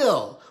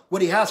fulfill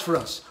what he has for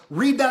us.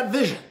 Read that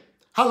vision.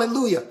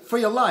 Hallelujah. For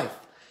your life.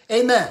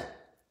 Amen.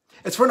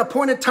 It's for an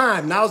appointed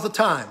time. Now's the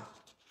time.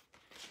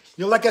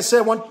 You know, like I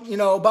said,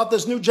 about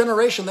this new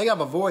generation, they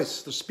have a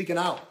voice. They're speaking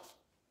out.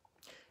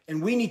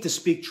 And we need to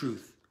speak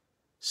truth.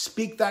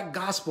 Speak that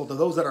gospel to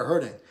those that are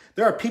hurting.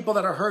 There are people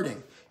that are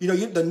hurting.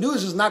 The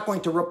news is not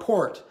going to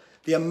report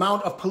the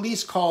amount of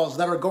police calls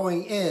that are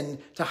going in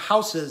to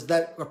houses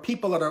that are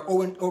people that are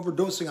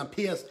overdosing on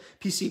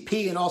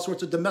PCP and all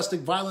sorts of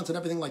domestic violence and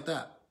everything like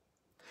that.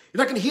 You're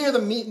not going to hear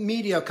the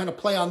media kind of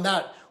play on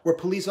that where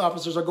police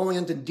officers are going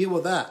in to deal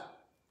with that.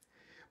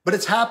 But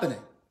it's happening.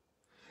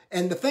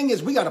 And the thing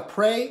is, we got to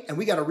pray and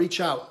we got to reach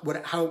out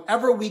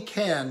however we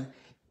can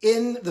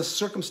in the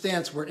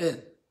circumstance we're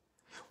in.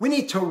 We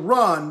need to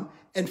run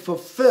and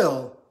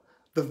fulfill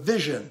the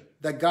vision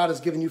that God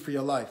has given you for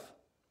your life.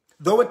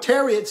 Though it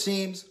tarry, it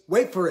seems,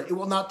 wait for it. It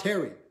will not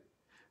tarry.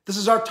 This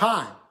is our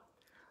time.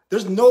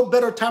 There's no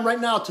better time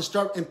right now to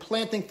start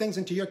implanting things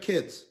into your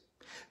kids.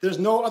 There's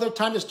no other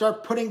time to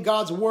start putting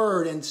God's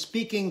word and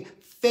speaking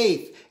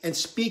faith and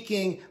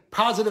speaking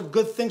positive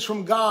good things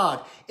from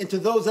God into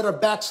those that are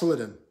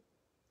backslidden.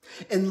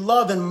 In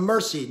love and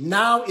mercy,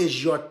 now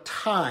is your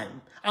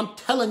time. I'm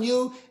telling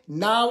you,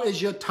 now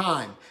is your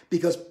time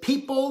because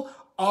people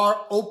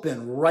are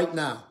open right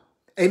now.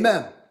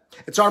 Amen.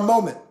 It's our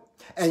moment.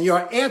 And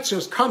your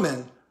answer's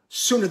coming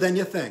sooner than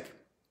you think.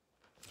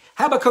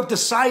 Habakkuk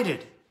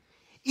decided,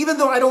 even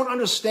though I don't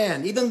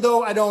understand, even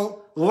though I don't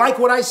like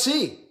what I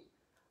see,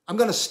 I'm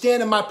going to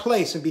stand in my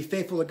place and be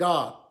faithful to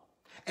God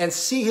and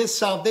see his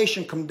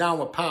salvation come down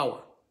with power.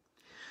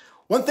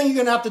 One thing you're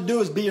going to have to do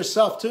is be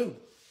yourself too.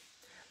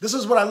 This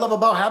is what I love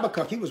about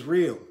Habakkuk. He was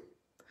real.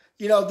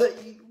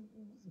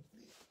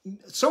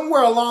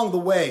 Somewhere along the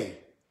way,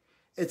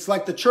 it's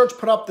like the church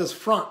put up this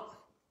front.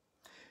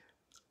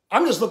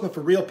 I'm just looking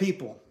for real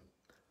people.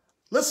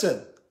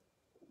 Listen,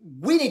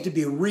 we need to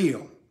be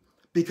real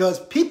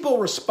because people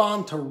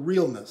respond to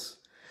realness.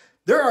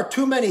 There are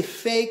too many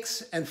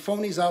fakes and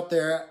phonies out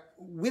there.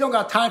 We don't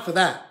got time for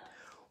that.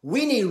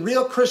 We need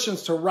real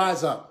Christians to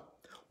rise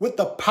up with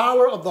the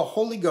power of the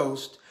Holy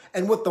Ghost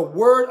and with the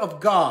word of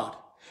God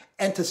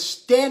and to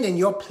stand in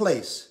your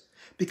place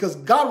because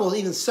God will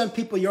even send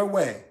people your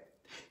way.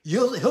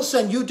 He'll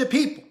send you to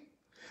people.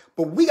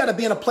 But we got to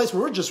be in a place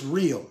where we're just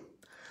real.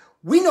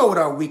 We know what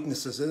our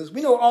weaknesses is.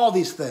 We know all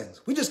these things.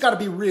 We just got to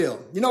be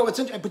real.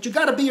 But you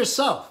got to be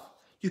yourself.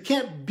 You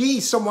can't be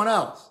someone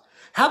else.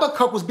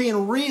 Habakkuk was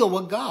being real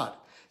with God.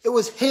 It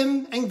was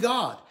him and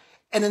God.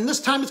 And in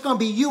this time, it's going to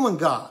be you and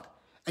God.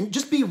 And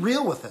just be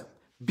real with him.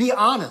 Be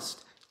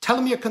honest. Tell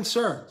him your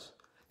concerns.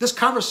 This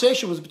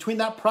conversation was between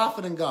that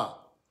prophet and God.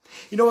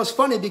 It's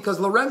funny because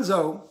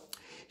Lorenzo,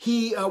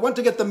 he went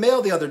to get the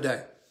mail the other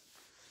day.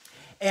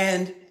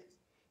 And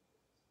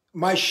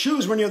my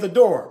shoes were near the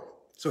door.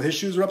 So his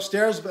shoes are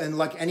upstairs, and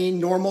like any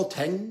normal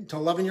 10 to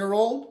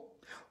 11-year-old,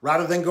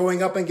 rather than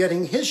going up and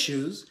getting his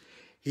shoes,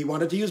 he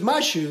wanted to use my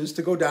shoes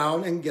to go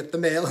down and get the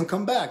mail and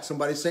come back.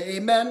 Somebody say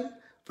amen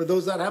for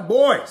those that have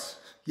boys.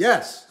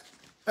 Yes.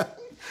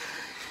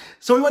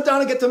 So we went down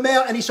to get the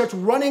mail, and he starts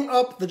running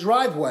up the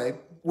driveway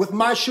with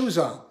my shoes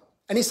on.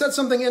 And he said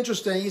something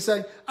interesting. He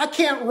said, I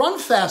can't run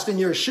fast in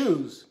your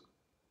shoes.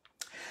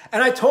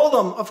 And I told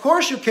him, of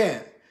course you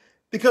can,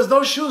 because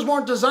those shoes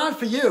weren't designed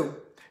for you.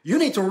 You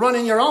need to run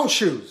in your own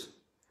shoes.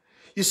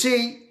 You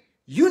see,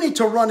 you need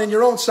to run in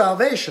your own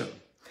salvation.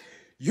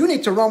 You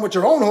need to run with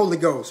your own Holy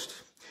Ghost.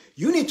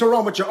 You need to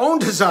run with your own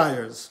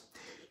desires.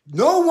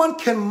 No one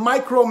can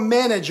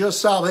micromanage your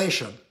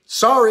salvation.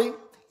 Sorry,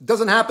 it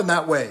doesn't happen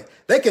that way.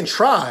 They can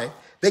try.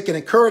 They can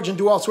encourage and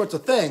do all sorts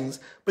of things,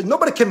 but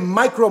nobody can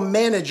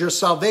micromanage your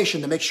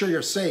salvation to make sure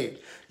you're saved.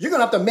 You're going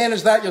to have to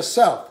manage that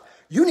yourself.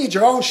 You need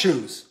your own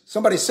shoes.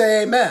 Somebody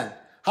say amen.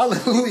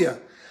 Hallelujah.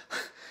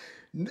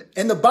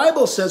 And the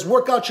Bible says,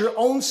 work out your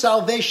own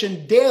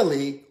salvation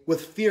daily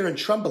with fear and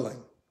trembling.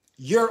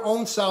 Your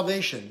own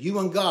salvation, you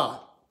and God.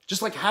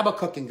 Just like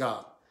Habakkuk and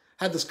God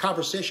had this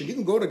conversation. You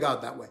can go to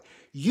God that way.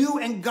 You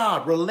and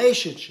God,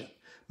 relationship.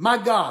 My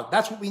God,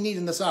 that's what we need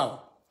in this hour.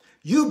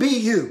 You be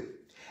you.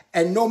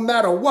 And no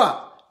matter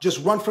what,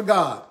 just run for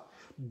God.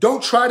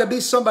 Don't try to be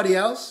somebody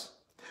else.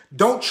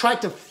 Don't try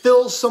to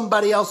fill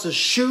somebody else's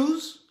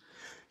shoes.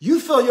 You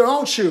fill your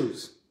own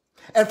shoes.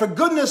 And for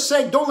goodness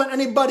sake, don't let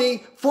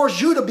anybody force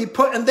you to be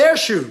put in their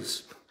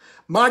shoes.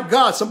 My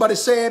God, somebody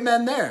say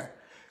amen there.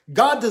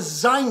 God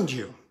designed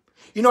you.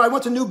 You know, I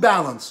went to New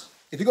Balance.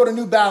 If you go to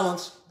New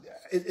Balance,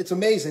 it's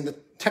amazing, the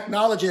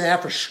technology they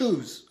have for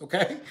shoes,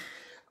 okay?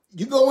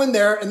 You go in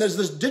there and there's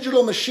this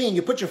digital machine.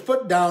 You put your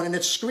foot down and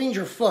it screens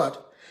your foot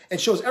and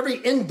shows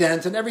every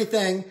indent and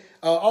everything,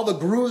 all the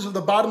grooves of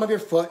the bottom of your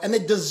foot. And they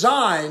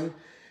design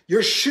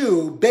your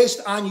shoe based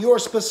on your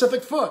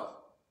specific foot.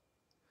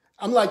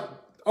 I'm like,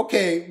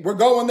 okay, we're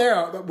going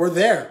there. We're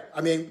there.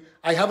 I mean,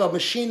 I have a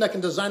machine that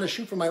can design a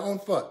shoe for my own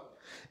foot.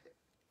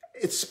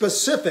 It's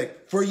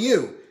specific for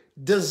you,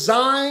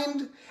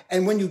 designed.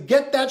 And when you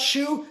get that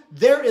shoe,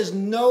 there is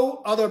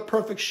no other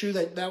perfect shoe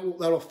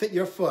that'll fit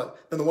your foot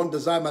than the one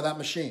designed by that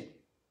machine.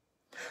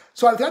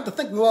 So I've got to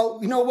think, well,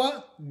 you know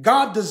what?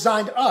 God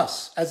designed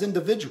us as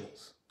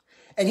individuals.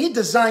 And he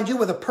designed you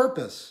with a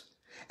purpose.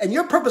 And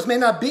your purpose may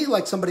not be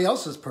like somebody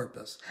else's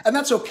purpose. And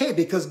that's okay,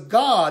 because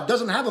God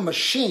doesn't have a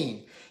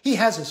machine. He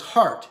has his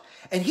heart.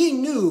 And he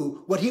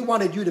knew what he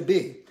wanted you to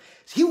be.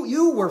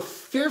 You were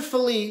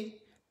fearfully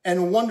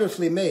and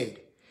wonderfully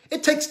made.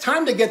 It takes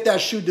time to get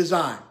that shoe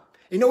designed.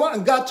 You know what?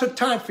 And God took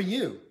time for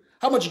you.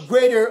 How much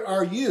greater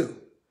are you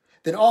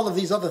than all of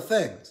these other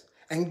things?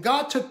 And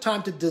God took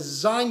time to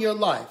design your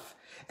life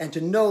and to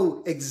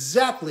know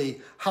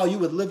exactly how you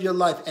would live your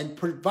life and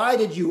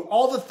provided you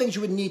all the things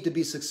you would need to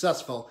be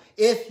successful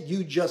if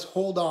you just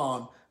hold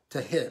on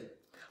to him.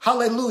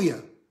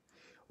 Hallelujah.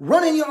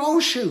 Run in your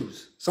own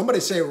shoes. Somebody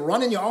say,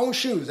 run in your own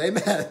shoes.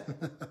 Amen.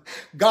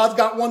 God's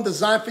got one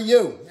designed for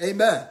you.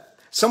 Amen.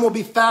 Some will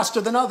be faster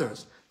than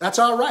others. That's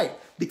all right.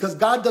 Because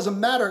God doesn't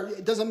matter.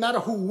 It doesn't matter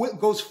who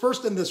goes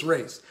first in this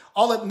race.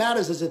 All that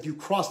matters is if you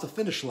cross the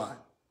finish line.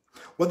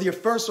 Whether you're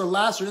first or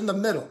last or in the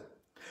middle,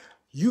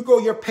 you go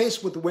your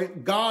pace with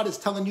what God is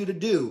telling you to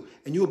do,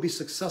 and you will be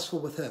successful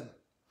with him.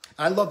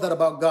 I love that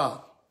about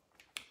God.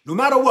 No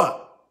matter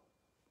what,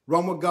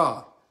 run with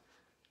God.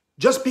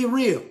 Just be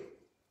real.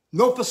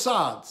 No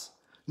facades.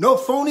 No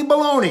phony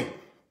baloney.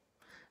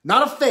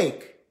 Not a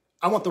fake.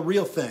 I want the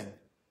real thing.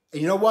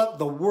 And you know what?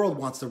 The world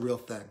wants the real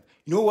thing.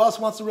 You know who else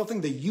wants the real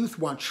thing? The youth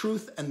want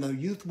truth, and the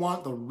youth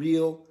want the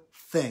real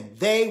thing.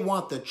 They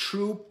want the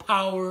true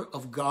power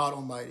of God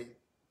Almighty.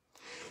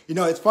 You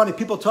know, it's funny.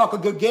 People talk a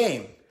good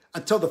game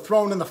until they're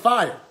thrown in the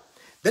fire.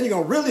 Then you're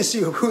going to really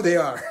see who they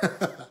are.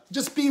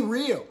 Just be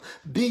real.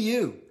 Be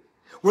you.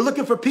 We're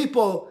looking for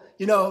people,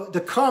 you know, to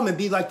come and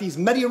be like these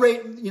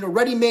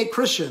ready-made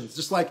Christians.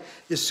 Just like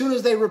as soon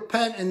as they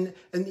repent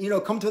and you know,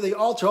 come to the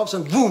altar, all of a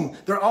sudden, boom,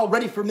 they're all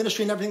ready for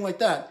ministry and everything like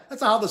that.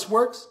 That's not how this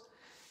works.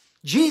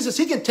 Jesus,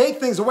 he can take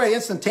things away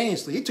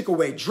instantaneously. He took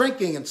away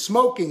drinking and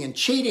smoking and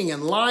cheating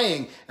and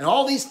lying and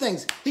all these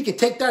things. He can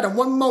take that in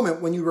one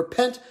moment when you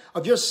repent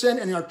of your sin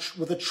and you're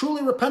with a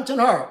truly repentant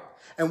heart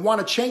and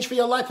want to change for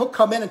your life. He'll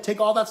come in and take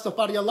all that stuff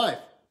out of your life.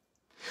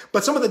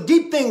 But some of the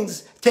deep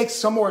things take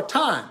some more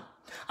time.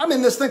 I'm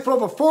in this thing for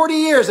over 40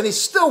 years and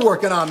he's still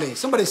working on me.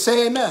 Somebody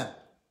say amen.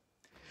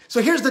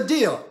 So here's the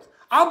deal.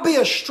 I'll be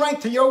a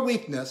strength to your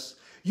weakness.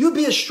 You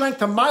be a strength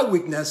to my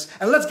weakness,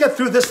 and let's get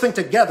through this thing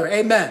together.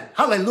 Amen.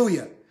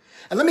 Hallelujah.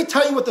 And let me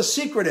tell you what the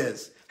secret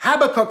is.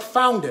 Habakkuk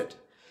found it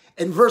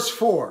in verse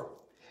 4.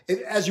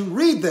 As you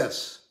read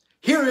this,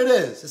 here it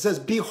is. It says,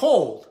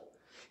 behold,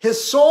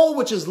 his soul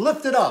which is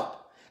lifted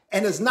up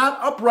and is not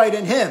upright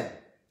in him,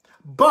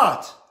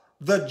 but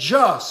the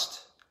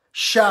just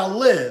shall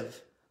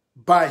live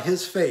by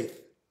his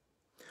faith.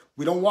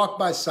 We don't walk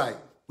by sight.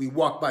 We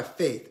walk by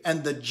faith.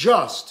 And the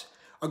just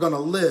are going to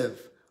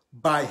live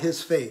by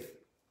his faith.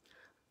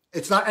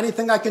 It's not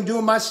anything I can do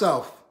in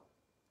myself.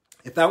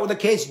 If that were the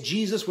case,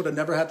 Jesus would have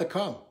never had to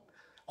come.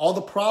 All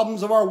the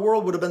problems of our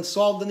world would have been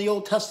solved in the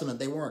Old Testament.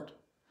 They weren't.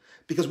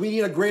 Because we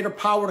need a greater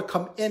power to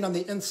come in on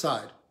the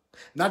inside.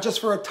 Not just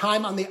for a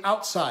time on the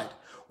outside.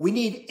 We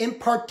need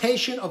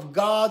impartation of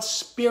God's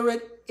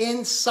Spirit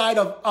inside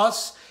of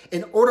us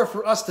in order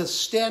for us to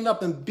stand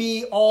up and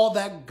be all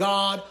that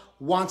God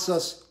wants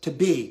us to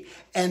be.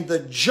 And the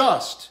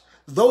just,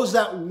 those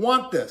that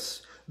want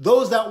this,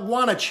 those that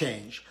want to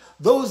change,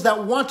 those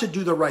that want to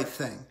do the right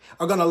thing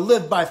are going to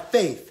live by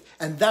faith.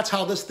 And that's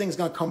how this thing's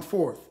going to come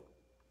forth.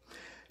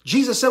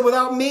 Jesus said,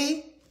 without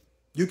me,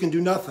 you can do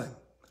nothing.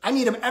 I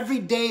need him every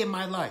day in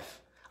my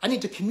life. I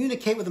need to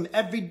communicate with him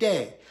every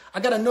day. I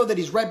got to know that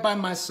he's right by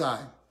my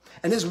side.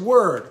 And his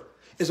word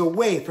is a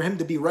way for him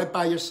to be right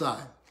by your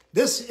side.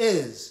 This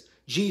is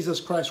Jesus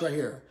Christ right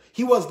here.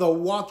 He was the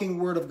walking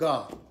word of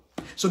God.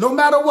 So no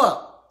matter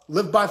what,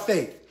 live by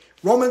faith.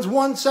 Romans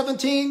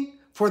 1:17,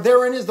 for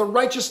therein is the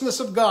righteousness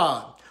of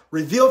God,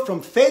 revealed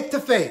from faith to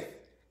faith.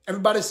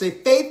 Everybody say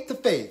faith to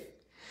faith.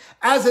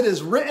 As it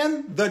is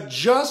written, the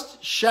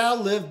just shall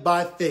live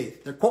by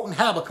faith. They're quoting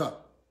Habakkuk.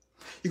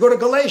 You go to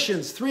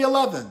Galatians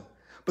 3:11,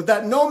 but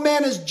that no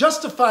man is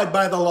justified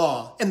by the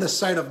law in the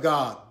sight of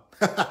God.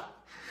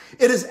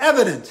 It is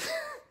evident,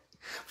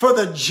 for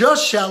the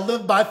just shall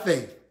live by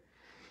faith.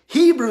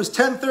 Hebrews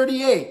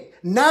 10:38,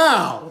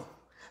 now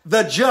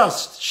the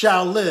just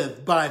shall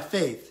live by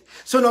faith.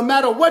 So no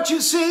matter what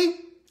you see,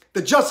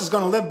 the just is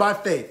going to live by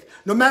faith.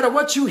 No matter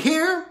what you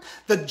hear,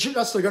 the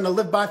just are going to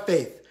live by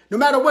faith. No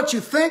matter what you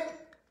think,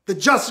 the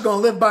just is going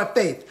to live by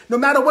faith. No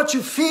matter what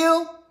you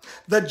feel,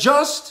 the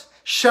just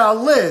shall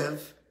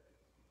live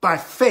by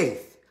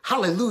faith.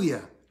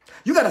 Hallelujah.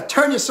 You got to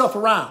turn yourself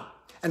around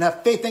and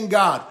have faith in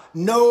God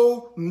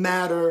no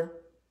matter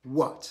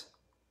what.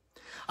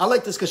 I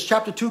like this because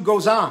chapter 2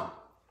 goes on.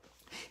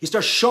 He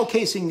starts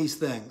showcasing these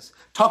things,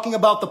 talking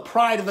about the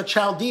pride of the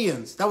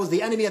Chaldeans. That was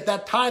the enemy at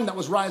that time that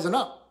was rising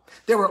up.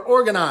 They were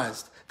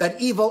organized,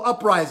 that evil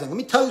uprising. Let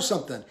me tell you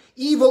something.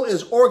 Evil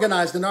is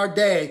organized in our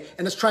day,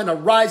 and it's trying to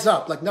rise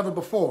up like never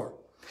before.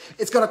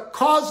 It's going to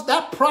cause,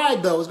 that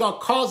pride though, is going to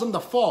cause them to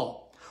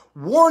fall.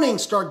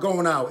 Warnings start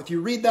going out. If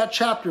you read that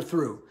chapter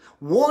through,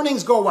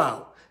 warnings go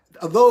out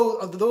of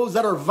those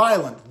that are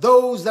violent,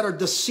 those that are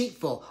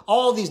deceitful,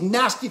 all these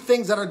nasty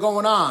things that are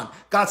going on.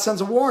 God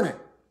sends a warning.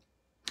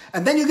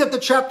 And then you get to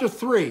chapter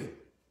 3.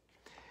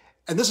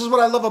 And this is what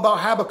I love about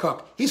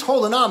Habakkuk. He's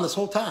holding on this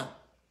whole time.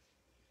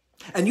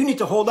 And you need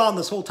to hold on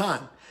this whole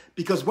time.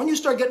 Because when you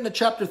start getting to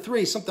chapter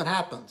 3, something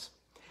happens.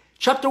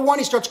 Chapter 1,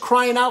 he starts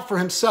crying out for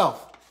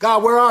himself.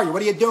 God, where are you?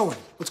 What are you doing?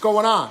 What's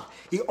going on?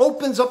 He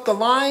opens up the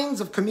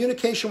lines of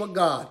communication with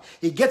God.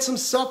 He gets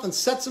himself and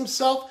sets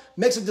himself,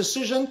 makes a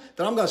decision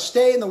that I'm going to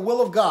stay in the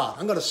will of God.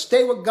 I'm going to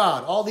stay with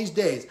God all these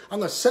days. I'm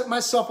going to set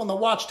myself on the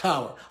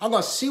watchtower. I'm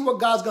going to see what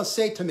God's going to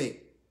say to me.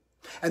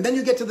 And then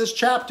you get to this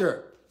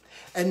chapter.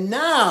 And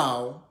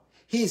now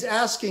he's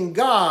asking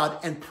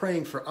God and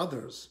praying for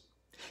others.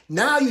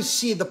 Now you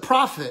see the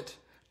prophet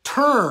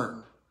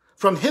turn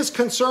from his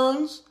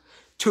concerns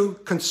to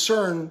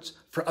concerns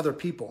for other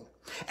people.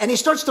 And he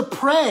starts to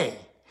pray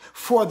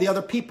for the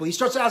other people. He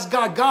starts to ask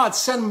God, God,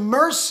 send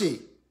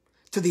mercy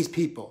to these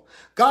people.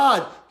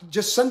 God,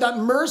 just send that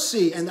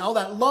mercy and all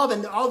that love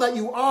and all that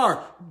you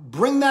are.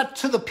 Bring that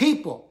to the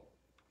people.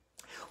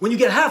 When you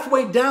get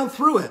halfway down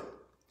through it,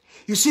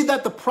 you see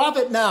that the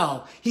prophet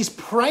now, he's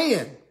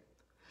praying.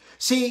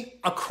 See,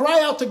 a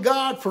cry out to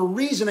God for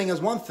reasoning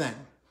is one thing.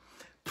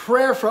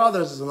 Prayer for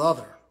others is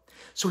another.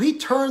 So he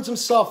turns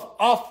himself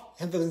off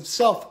of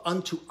himself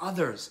unto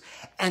others.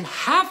 And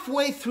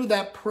halfway through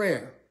that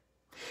prayer,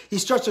 he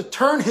starts to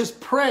turn his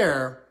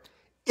prayer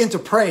into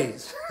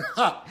praise.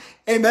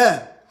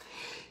 Amen.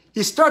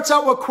 He starts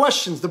out with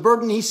questions, the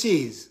burden he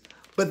sees.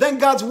 But then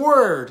God's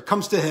word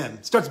comes to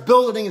him, starts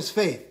building his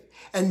faith.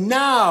 And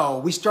now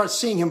we start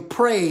seeing him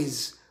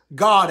praise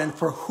God and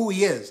for who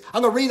he is.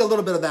 I'm going to read a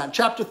little bit of that. In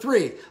chapter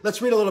 3,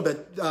 let's read a little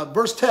bit.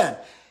 Verse 10.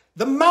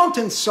 The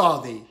mountains saw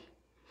thee,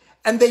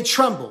 and they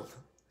trembled.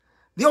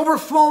 The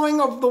overflowing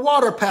of the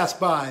water passed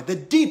by. The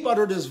deep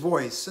uttered his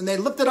voice, and they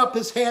lifted up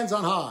his hands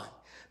on high.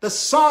 The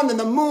sun and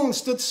the moon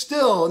stood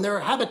still in their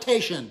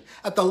habitation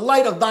at the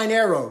light of thine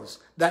arrows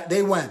that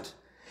they went.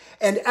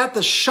 And at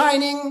the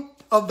shining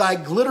of thy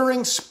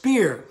glittering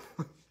spear.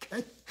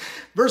 Okay.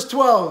 Verse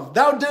 12,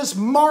 thou didst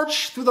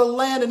march through the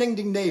land in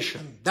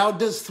indignation. Thou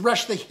didst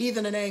thresh the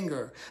heathen in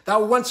anger.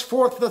 Thou wentst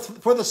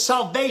forth for the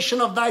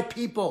salvation of thy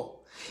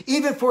people.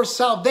 Even for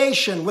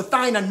salvation with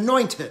thine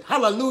anointed.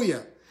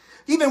 Hallelujah.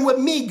 Even with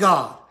me,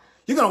 God.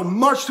 You're going to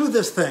march through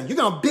this thing. You're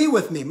going to be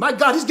with me. My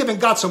God, he's giving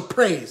God some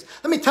praise.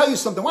 Let me tell you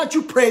something. Why don't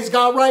you praise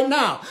God right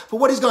now for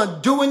what he's going to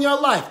do in your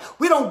life?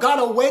 We don't got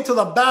to wait till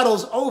the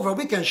battle's over.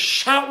 We can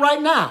shout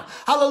right now.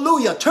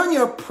 Hallelujah. Turn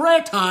your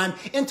prayer time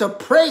into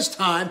praise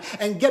time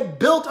and get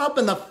built up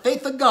in the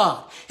faith of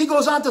God. He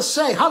goes on to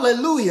say,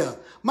 hallelujah.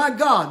 My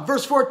God,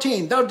 verse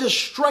 14, thou didst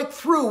strike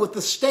through with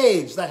the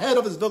staves, the head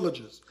of his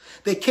villages.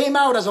 They came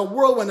out as a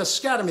whirlwind to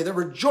scatter me. Their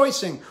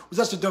rejoicing was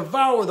as to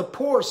devour the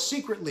poor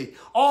secretly.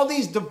 All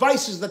these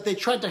devices that they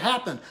tried to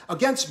happen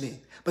against me.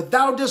 But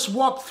thou didst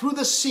walk through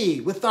the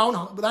sea with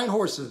thine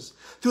horses,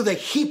 through the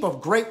heap of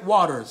great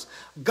waters.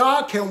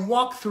 God can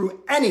walk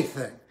through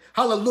anything.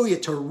 Hallelujah,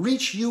 to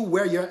reach you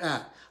where you're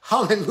at.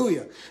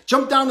 Hallelujah.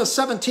 Jump down to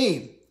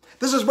 17.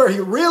 This is where he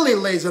really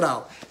lays it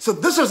out. So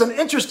this is an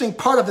interesting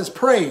part of his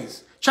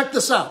praise. Check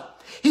this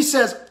out. He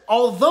says,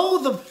 although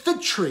the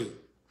fig tree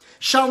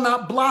shall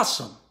not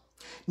blossom,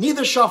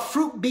 neither shall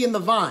fruit be in the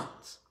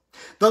vines,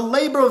 the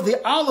labor of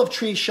the olive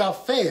tree shall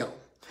fail,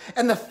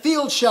 and the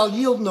field shall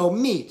yield no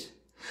meat.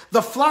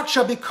 The flock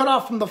shall be cut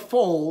off from the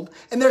fold,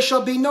 and there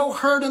shall be no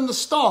herd in the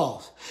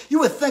stalls. You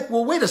would think,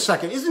 well, wait a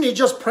second. Isn't he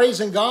just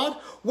praising God?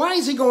 Why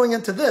is he going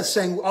into this,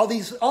 saying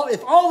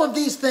if all of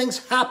these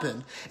things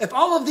happen, if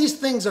all of these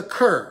things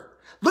occur?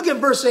 Look at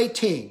verse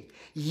 18.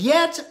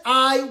 Yet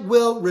I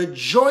will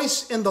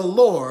rejoice in the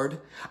Lord.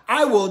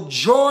 I will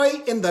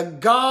joy in the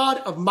God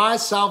of my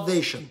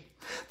salvation.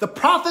 The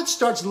prophet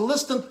starts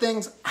listing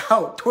things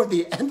out toward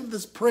the end of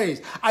this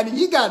praise. I mean,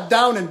 he got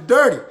down and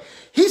dirty.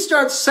 He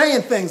starts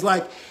saying things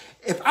like,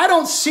 if I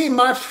don't see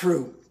my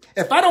fruit,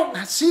 if I don't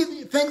see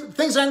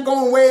things aren't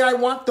going the way I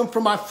want them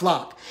for my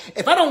flock,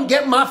 if I don't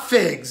get my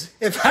figs,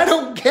 if I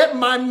don't get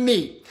my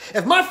meat,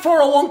 if my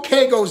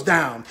 401k goes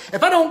down,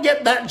 if I don't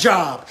get that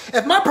job,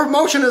 if my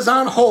promotion is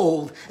on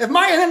hold, if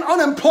my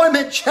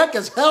unemployment check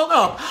is held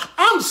up,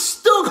 I'm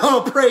still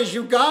going to praise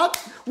you, God.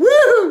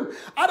 Woo!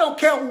 I don't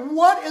care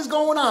what is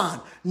going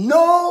on.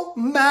 No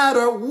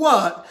matter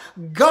what,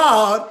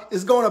 God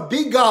is going to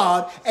be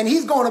God, and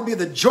he's going to be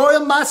the joy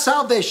of my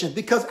salvation,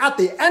 because at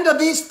the end of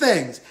these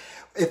things,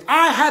 if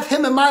I have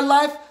him in my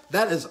life,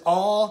 that is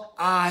all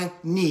I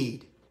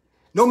need.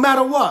 No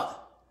matter what,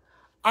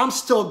 I'm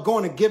still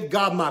going to give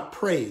God my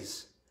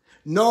praise.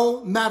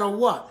 No matter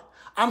what,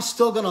 I'm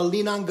still going to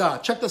lean on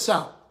God. Check this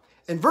out.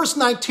 In verse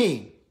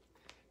 19,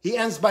 he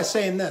ends by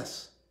saying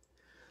this.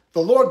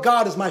 The Lord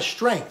God is my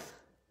strength.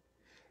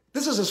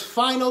 This is his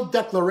final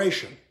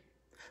declaration.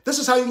 This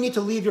is how you need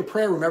to leave your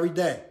prayer room every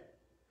day.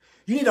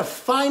 You need a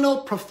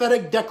final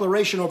prophetic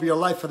declaration over your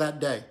life for that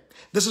day.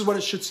 This is what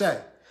it should say.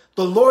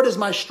 The Lord is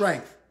my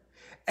strength,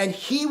 and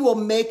he will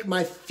make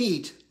my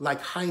feet like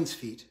hinds'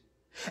 feet,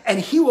 and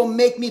he will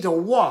make me to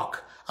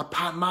walk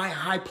upon my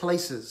high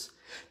places,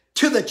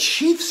 to the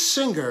chief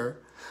singer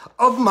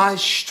of my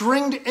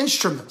stringed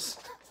instruments.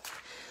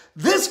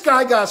 This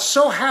guy got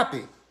so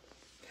happy.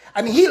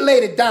 I mean, he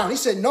laid it down. He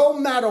said, no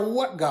matter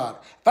what, God,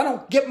 if I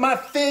don't get my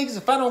figs,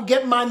 if I don't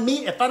get my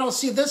meat, if I don't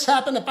see this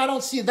happen, if I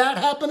don't see that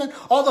happening,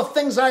 all the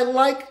things I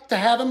like to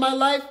have in my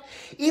life,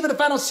 even if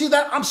I don't see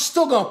that, I'm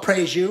still going to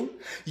praise you.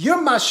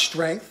 You're my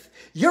strength.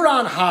 You're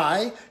on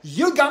high.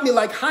 You got me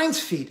like hinds'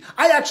 feet.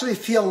 I actually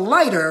feel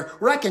lighter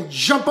where I can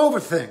jump over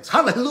things.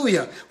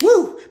 Hallelujah.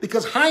 Woo!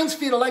 Because hinds'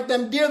 feet are like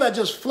them deer that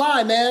just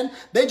fly, man.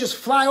 They just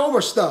fly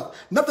over stuff.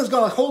 Nothing's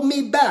going to hold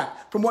me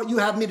back from what you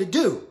have me to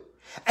do.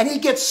 And he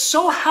gets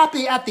so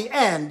happy at the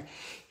end,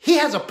 he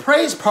has a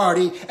praise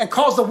party and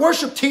calls the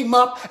worship team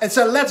up and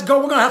said, let's go.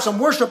 We're going to have some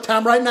worship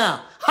time right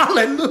now.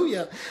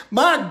 Hallelujah.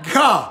 My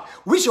God,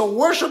 we shall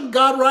worship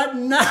God right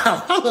now.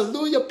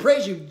 Hallelujah.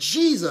 Praise you,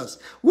 Jesus.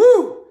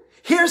 Woo.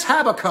 Here's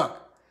Habakkuk.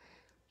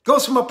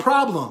 Goes from a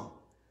problem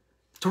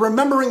to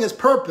remembering his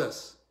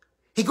purpose.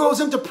 He goes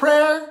into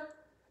prayer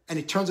and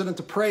he turns it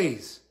into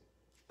praise,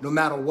 no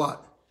matter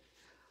what.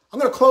 I'm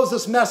going to close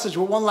this message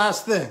with one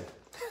last thing.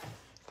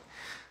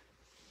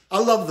 I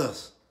love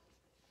this.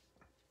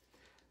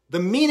 The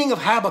meaning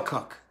of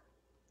Habakkuk,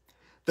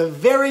 the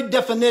very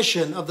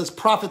definition of this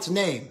prophet's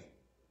name,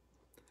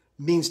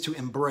 means to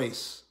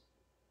embrace.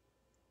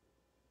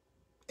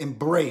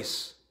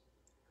 Embrace.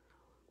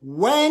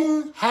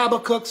 When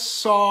Habakkuk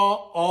saw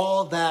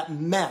all that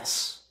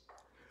mess,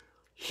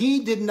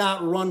 he did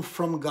not run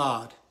from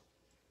God.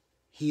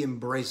 He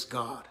embraced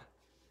God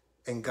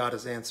and got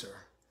his answer.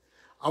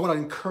 I want to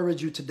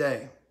encourage you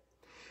today.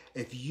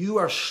 If you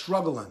are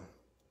struggling,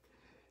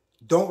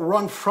 don't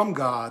run from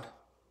God.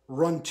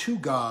 Run to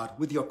God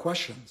with your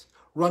questions.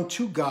 Run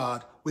to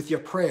God with your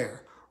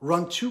prayer.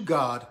 Run to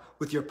God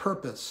with your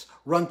purpose.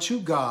 Run to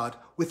God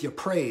with your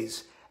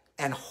praise.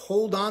 And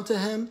hold on to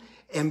him,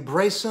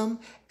 embrace him,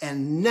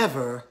 and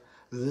never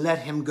let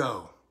him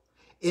go.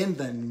 In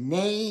the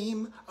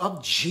name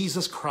of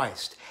Jesus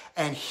Christ.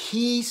 And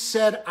he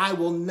said, I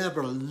will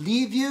never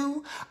leave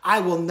you. I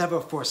will never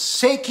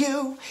forsake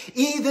you,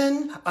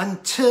 even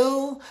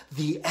until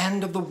the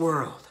end of the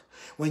world.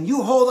 When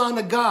you hold on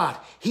to God,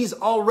 he's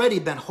already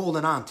been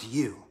holding on to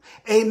you.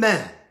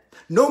 Amen.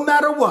 No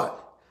matter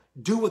what,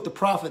 do what the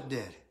prophet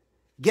did.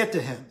 Get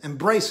to him,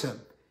 embrace him,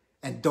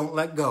 and don't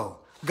let go.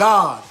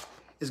 God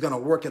is going to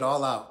work it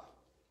all out.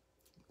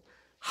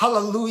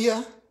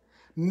 Hallelujah.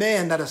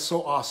 Man, that is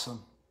so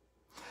awesome.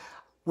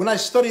 When I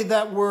studied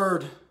that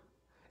word,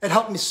 it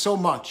helped me so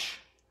much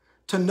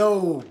to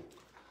know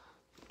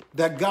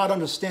that God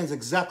understands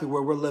exactly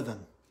where we're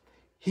living.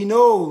 He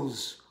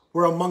knows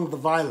we're among the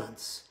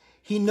violence.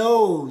 He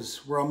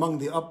knows we're among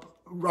the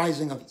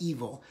uprising of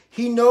evil.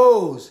 He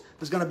knows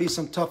there's going to be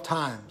some tough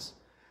times.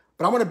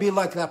 But I want to be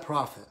like that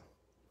prophet.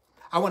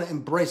 I want to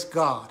embrace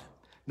God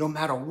no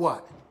matter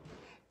what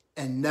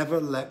and never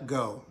let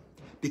go.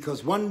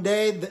 Because one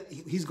day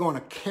he's going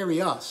to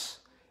carry us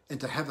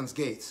into heaven's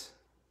gates.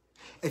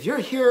 If you're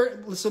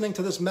here listening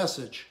to this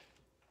message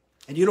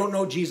and you don't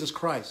know Jesus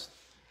Christ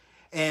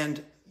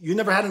and you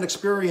never had an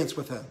experience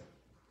with him,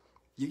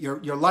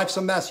 Your life's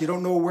a mess. You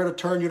don't know where to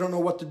turn. You don't know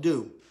what to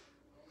do.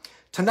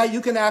 Tonight,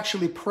 you can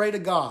actually pray to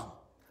God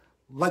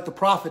like the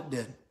prophet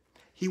did.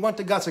 He went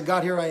to God and said,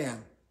 God, here I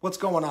am. What's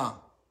going on?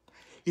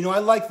 You know, I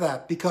like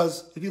that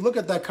because if you look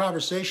at that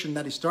conversation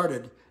that he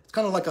started, it's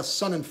kind of like a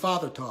son and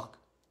father talk.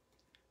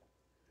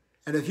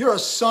 And if you're a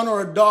son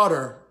or a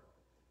daughter,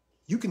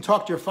 you can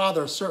talk to your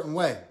father a certain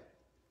way.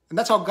 And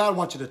that's how God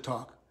wants you to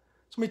talk.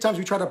 So many times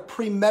we try to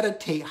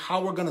premeditate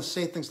how we're going to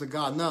say things to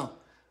God. No,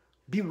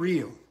 be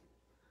real.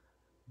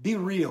 Be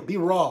real. Be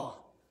raw.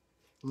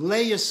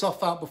 Lay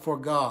yourself out before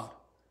God.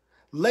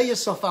 Lay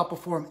yourself out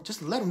before him.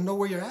 Just let him know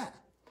where you're at.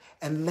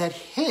 And let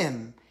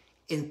him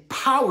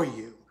empower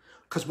you.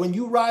 Because when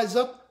you rise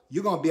up,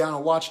 you're going to be on a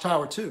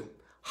watchtower too.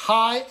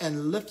 High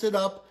and lifted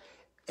up.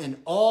 And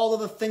all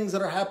of the things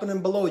that are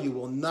happening below you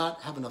will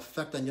not have an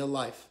effect on your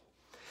life.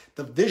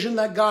 The vision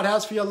that God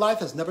has for your life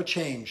has never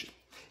changed.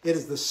 It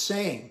is the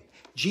same.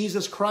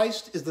 Jesus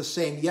Christ is the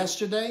same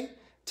yesterday,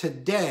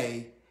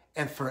 today,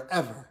 and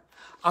forever.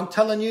 I'm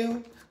telling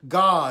you,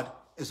 God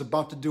is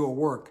about to do a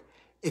work.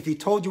 If he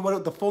told you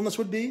what the fullness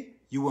would be,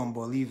 you wouldn't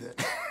believe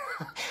it.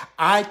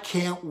 I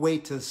can't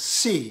wait to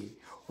see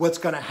what's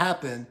going to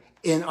happen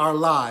in our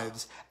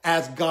lives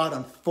as God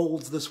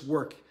unfolds this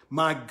work.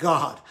 My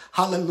God.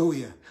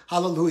 Hallelujah.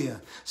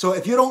 Hallelujah. So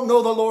if you don't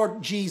know the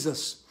Lord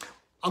Jesus,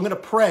 I'm going to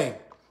pray.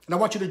 And I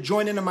want you to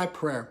join in my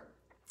prayer.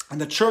 And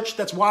the church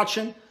that's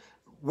watching,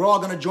 we're all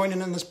going to join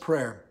in this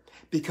prayer.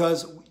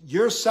 Because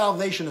your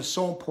salvation is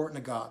so important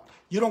to God.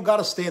 You don't got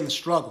to stay in the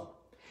struggle.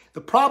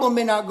 The problem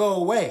may not go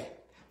away.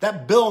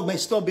 That bill may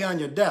still be on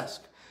your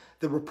desk.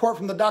 The report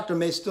from the doctor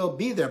may still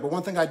be there. But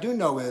one thing I do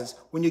know is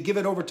when you give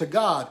it over to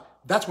God,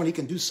 that's when he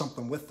can do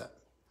something with it.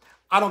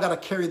 I don't got to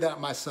carry that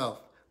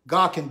myself.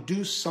 God can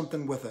do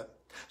something with it.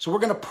 So we're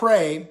going to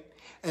pray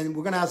and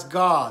we're going to ask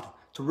God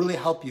to really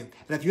help you.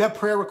 And if you have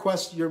prayer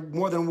requests, you're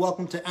more than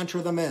welcome to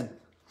enter them in.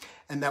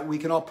 And that we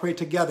can all pray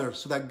together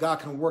so that God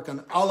can work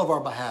on all of our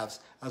behalves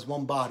as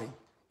one body.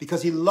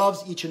 Because he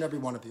loves each and every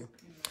one of you.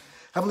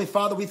 Heavenly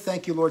Father, we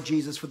thank you, Lord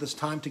Jesus, for this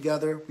time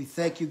together. We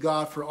thank you,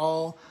 God, for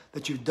all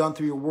that you've done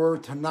through your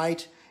word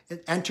tonight,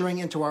 entering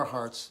into our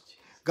hearts.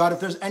 God, if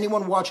there's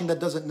anyone watching that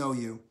doesn't know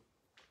you,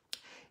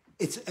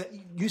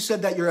 you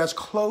said that you're as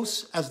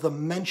close as the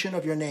mention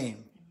of your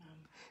name.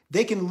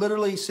 They can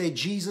literally say,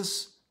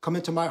 Jesus, come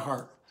into my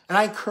heart. And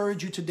I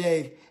encourage you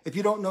today, if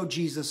you don't know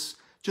Jesus,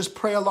 just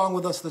pray along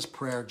with us this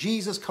prayer.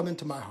 Jesus, come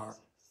into my heart.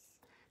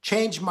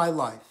 Change my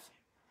life.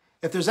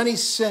 If there's any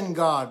sin,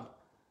 God,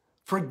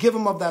 forgive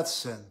them of that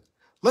sin.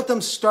 Let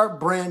them start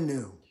brand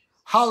new.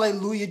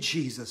 Hallelujah,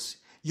 Jesus.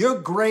 Your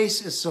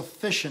grace is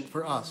sufficient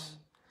for us.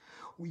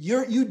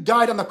 You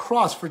died on the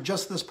cross for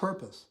just this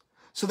purpose,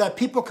 so that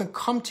people can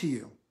come to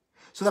you,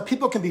 so that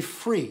people can be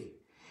free.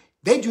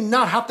 They do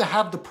not have to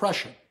have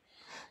depression.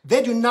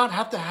 They do not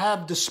have to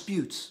have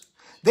disputes.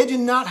 They do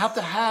not have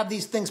to have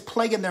these things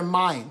plaguing their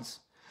minds.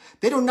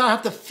 They do not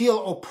have to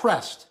feel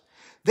oppressed.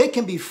 They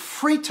can be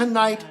free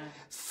tonight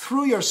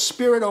through your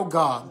Spirit, oh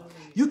God.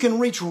 You can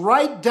reach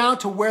right down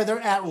to where they're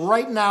at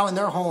right now in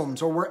their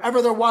homes or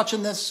wherever they're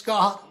watching this,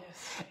 God,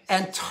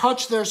 and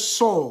touch their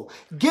soul.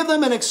 Give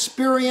them an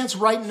experience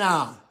right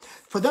now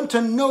for them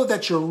to know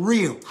that you're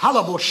real.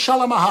 Halabo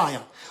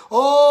shalamahaya.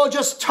 Oh,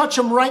 just touch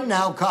them right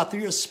now, God,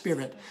 through your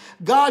Spirit.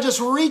 God, just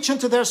reach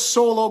into their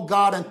soul, oh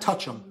God, and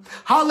touch them.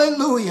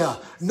 Hallelujah.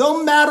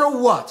 No matter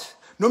what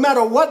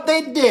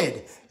they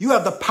did, you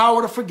have the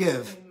power to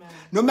forgive. Amen.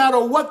 No matter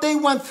what they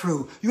went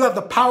through, you have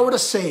the power to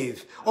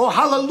save. Oh,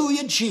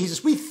 hallelujah,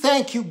 Jesus. We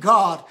thank you,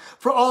 God,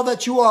 for all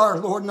that you are,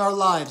 Lord, in our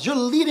lives. You're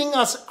leading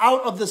us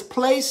out of this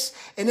place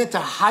and into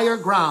higher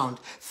ground.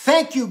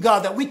 Thank you,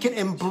 God, that we can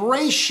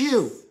embrace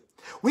you.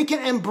 We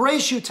can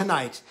embrace you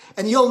tonight,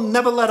 and you'll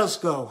never let us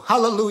go.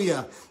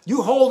 Hallelujah.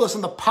 You hold us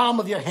in the palm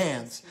of your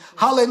hands.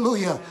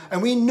 Hallelujah.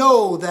 And we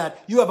know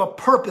that you have a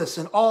purpose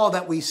in all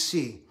that we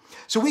see.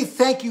 So we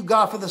thank you,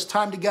 God, for this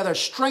time together.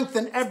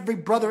 Strengthen every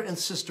brother and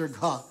sister,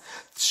 God.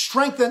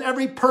 Strengthen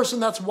every person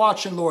that's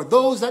watching, Lord.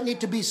 Those that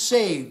need to be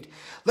saved.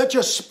 Let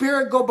your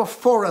Spirit go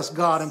before us,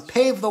 God, and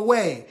pave the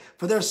way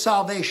for their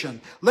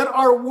salvation. Let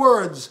our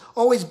words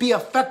always be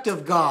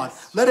effective, God.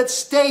 Let it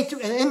stay to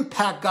an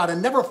impact, God,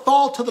 and never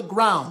fall to the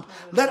ground.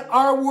 Let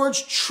our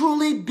words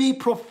truly be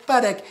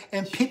prophetic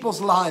in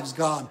people's lives,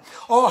 God.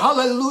 Oh,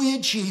 hallelujah,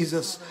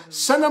 Jesus.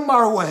 Send them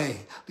our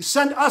way.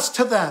 Send us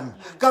to them.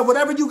 God,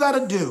 whatever you got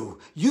to do,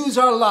 use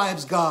our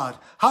lives, God.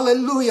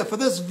 Hallelujah, for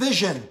this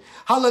vision.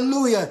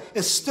 Hallelujah,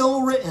 is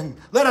still written.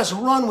 Let us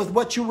run with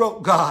what you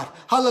wrote, God.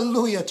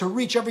 Hallelujah, to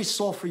reach every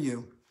soul for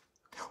you.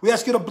 We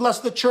ask you to bless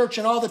the church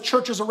and all the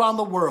churches around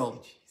the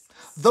world.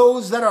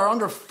 Those that are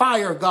under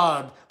fire,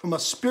 God, from a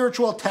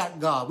spiritual attack,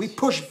 God. We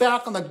push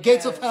back on the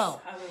gates of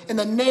hell. In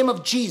the name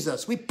of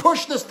Jesus, we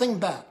push this thing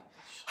back.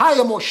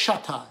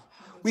 Hayamoshatai.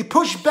 We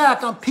push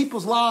back on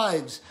people's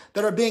lives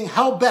that are being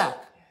held back.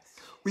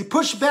 We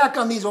push back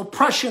on these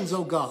oppressions,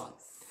 oh God.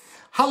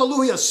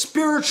 Hallelujah,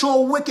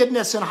 spiritual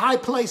wickedness in high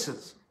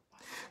places.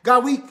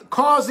 God, we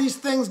cause these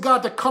things,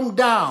 God, to come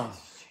down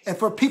and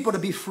for people to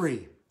be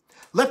free.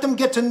 Let them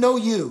get to know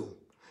you.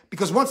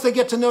 Because once they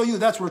get to know you,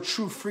 that's where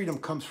true freedom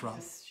comes from.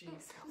 Yes,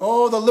 Jesus.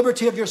 Oh, the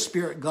liberty of your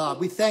spirit, God.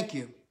 We thank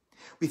you.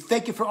 We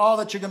thank you for all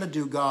that you're going to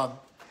do, God.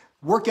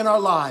 Work in our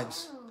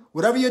lives.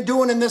 Whatever you're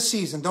doing in this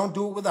season, don't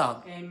do it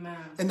without. Amen.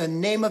 In the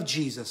name of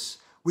Jesus,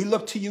 we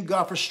look to you,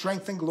 God, for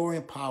strength and glory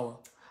and power.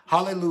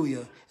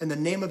 Hallelujah. In the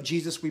name of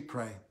Jesus, we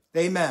pray.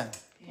 Amen.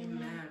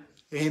 Amen.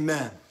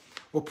 Amen.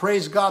 Well,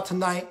 praise God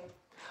tonight.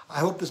 I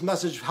hope this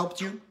message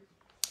helped you.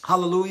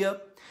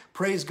 Hallelujah.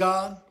 Praise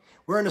God.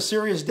 We're in a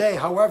serious day.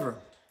 However,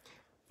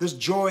 there's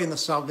joy in the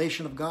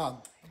salvation of God.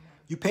 Amen.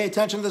 You pay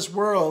attention to this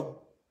world,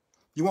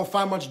 you won't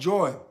find much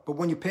joy. But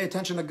when you pay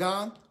attention to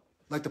God,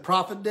 like the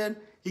prophet did,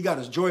 he got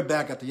his joy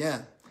back at the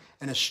end.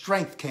 And his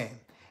strength came.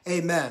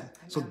 Amen. Amen.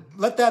 So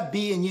let that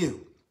be in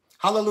you.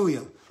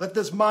 Hallelujah. Let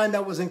this mind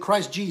that was in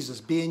Christ Jesus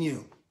be in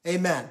you.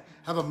 Amen.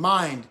 Have a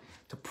mind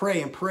to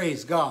pray and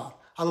praise God.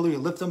 Hallelujah.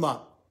 Lift him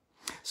up.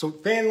 So,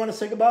 Fan, you want to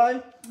say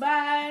goodbye?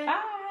 Bye.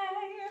 Bye.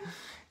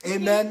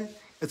 Amen.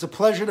 It's a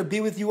pleasure to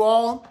be with you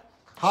all.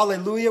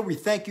 Hallelujah. We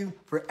thank you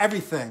for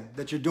everything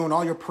that you're doing,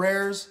 all your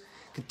prayers.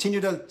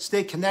 Continue to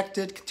stay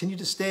connected. Continue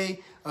to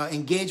stay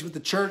engaged with the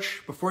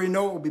church. Before you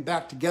know it, we'll be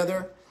back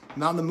together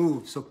and on the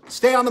move. So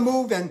stay on the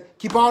move and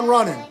keep on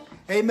running. Bye.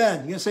 Amen.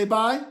 You going to say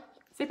bye?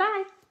 Say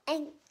bye.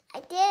 I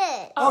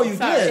did. Oh, you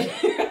sorry. did?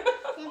 Say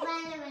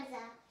bye, Larissa.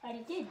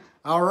 I did.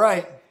 All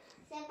right.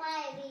 Say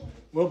bye, baby.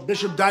 Well,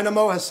 Bishop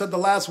Dynamo has said the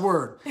last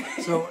word.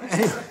 So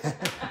anyway,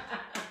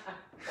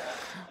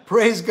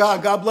 praise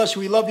God. God bless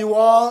you. We love you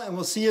all, and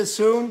we'll see you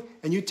soon.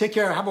 And you take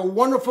care. Have a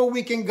wonderful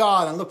week in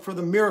God, and look for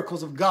the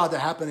miracles of God to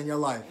happen in your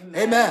life.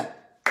 Amen. Amen.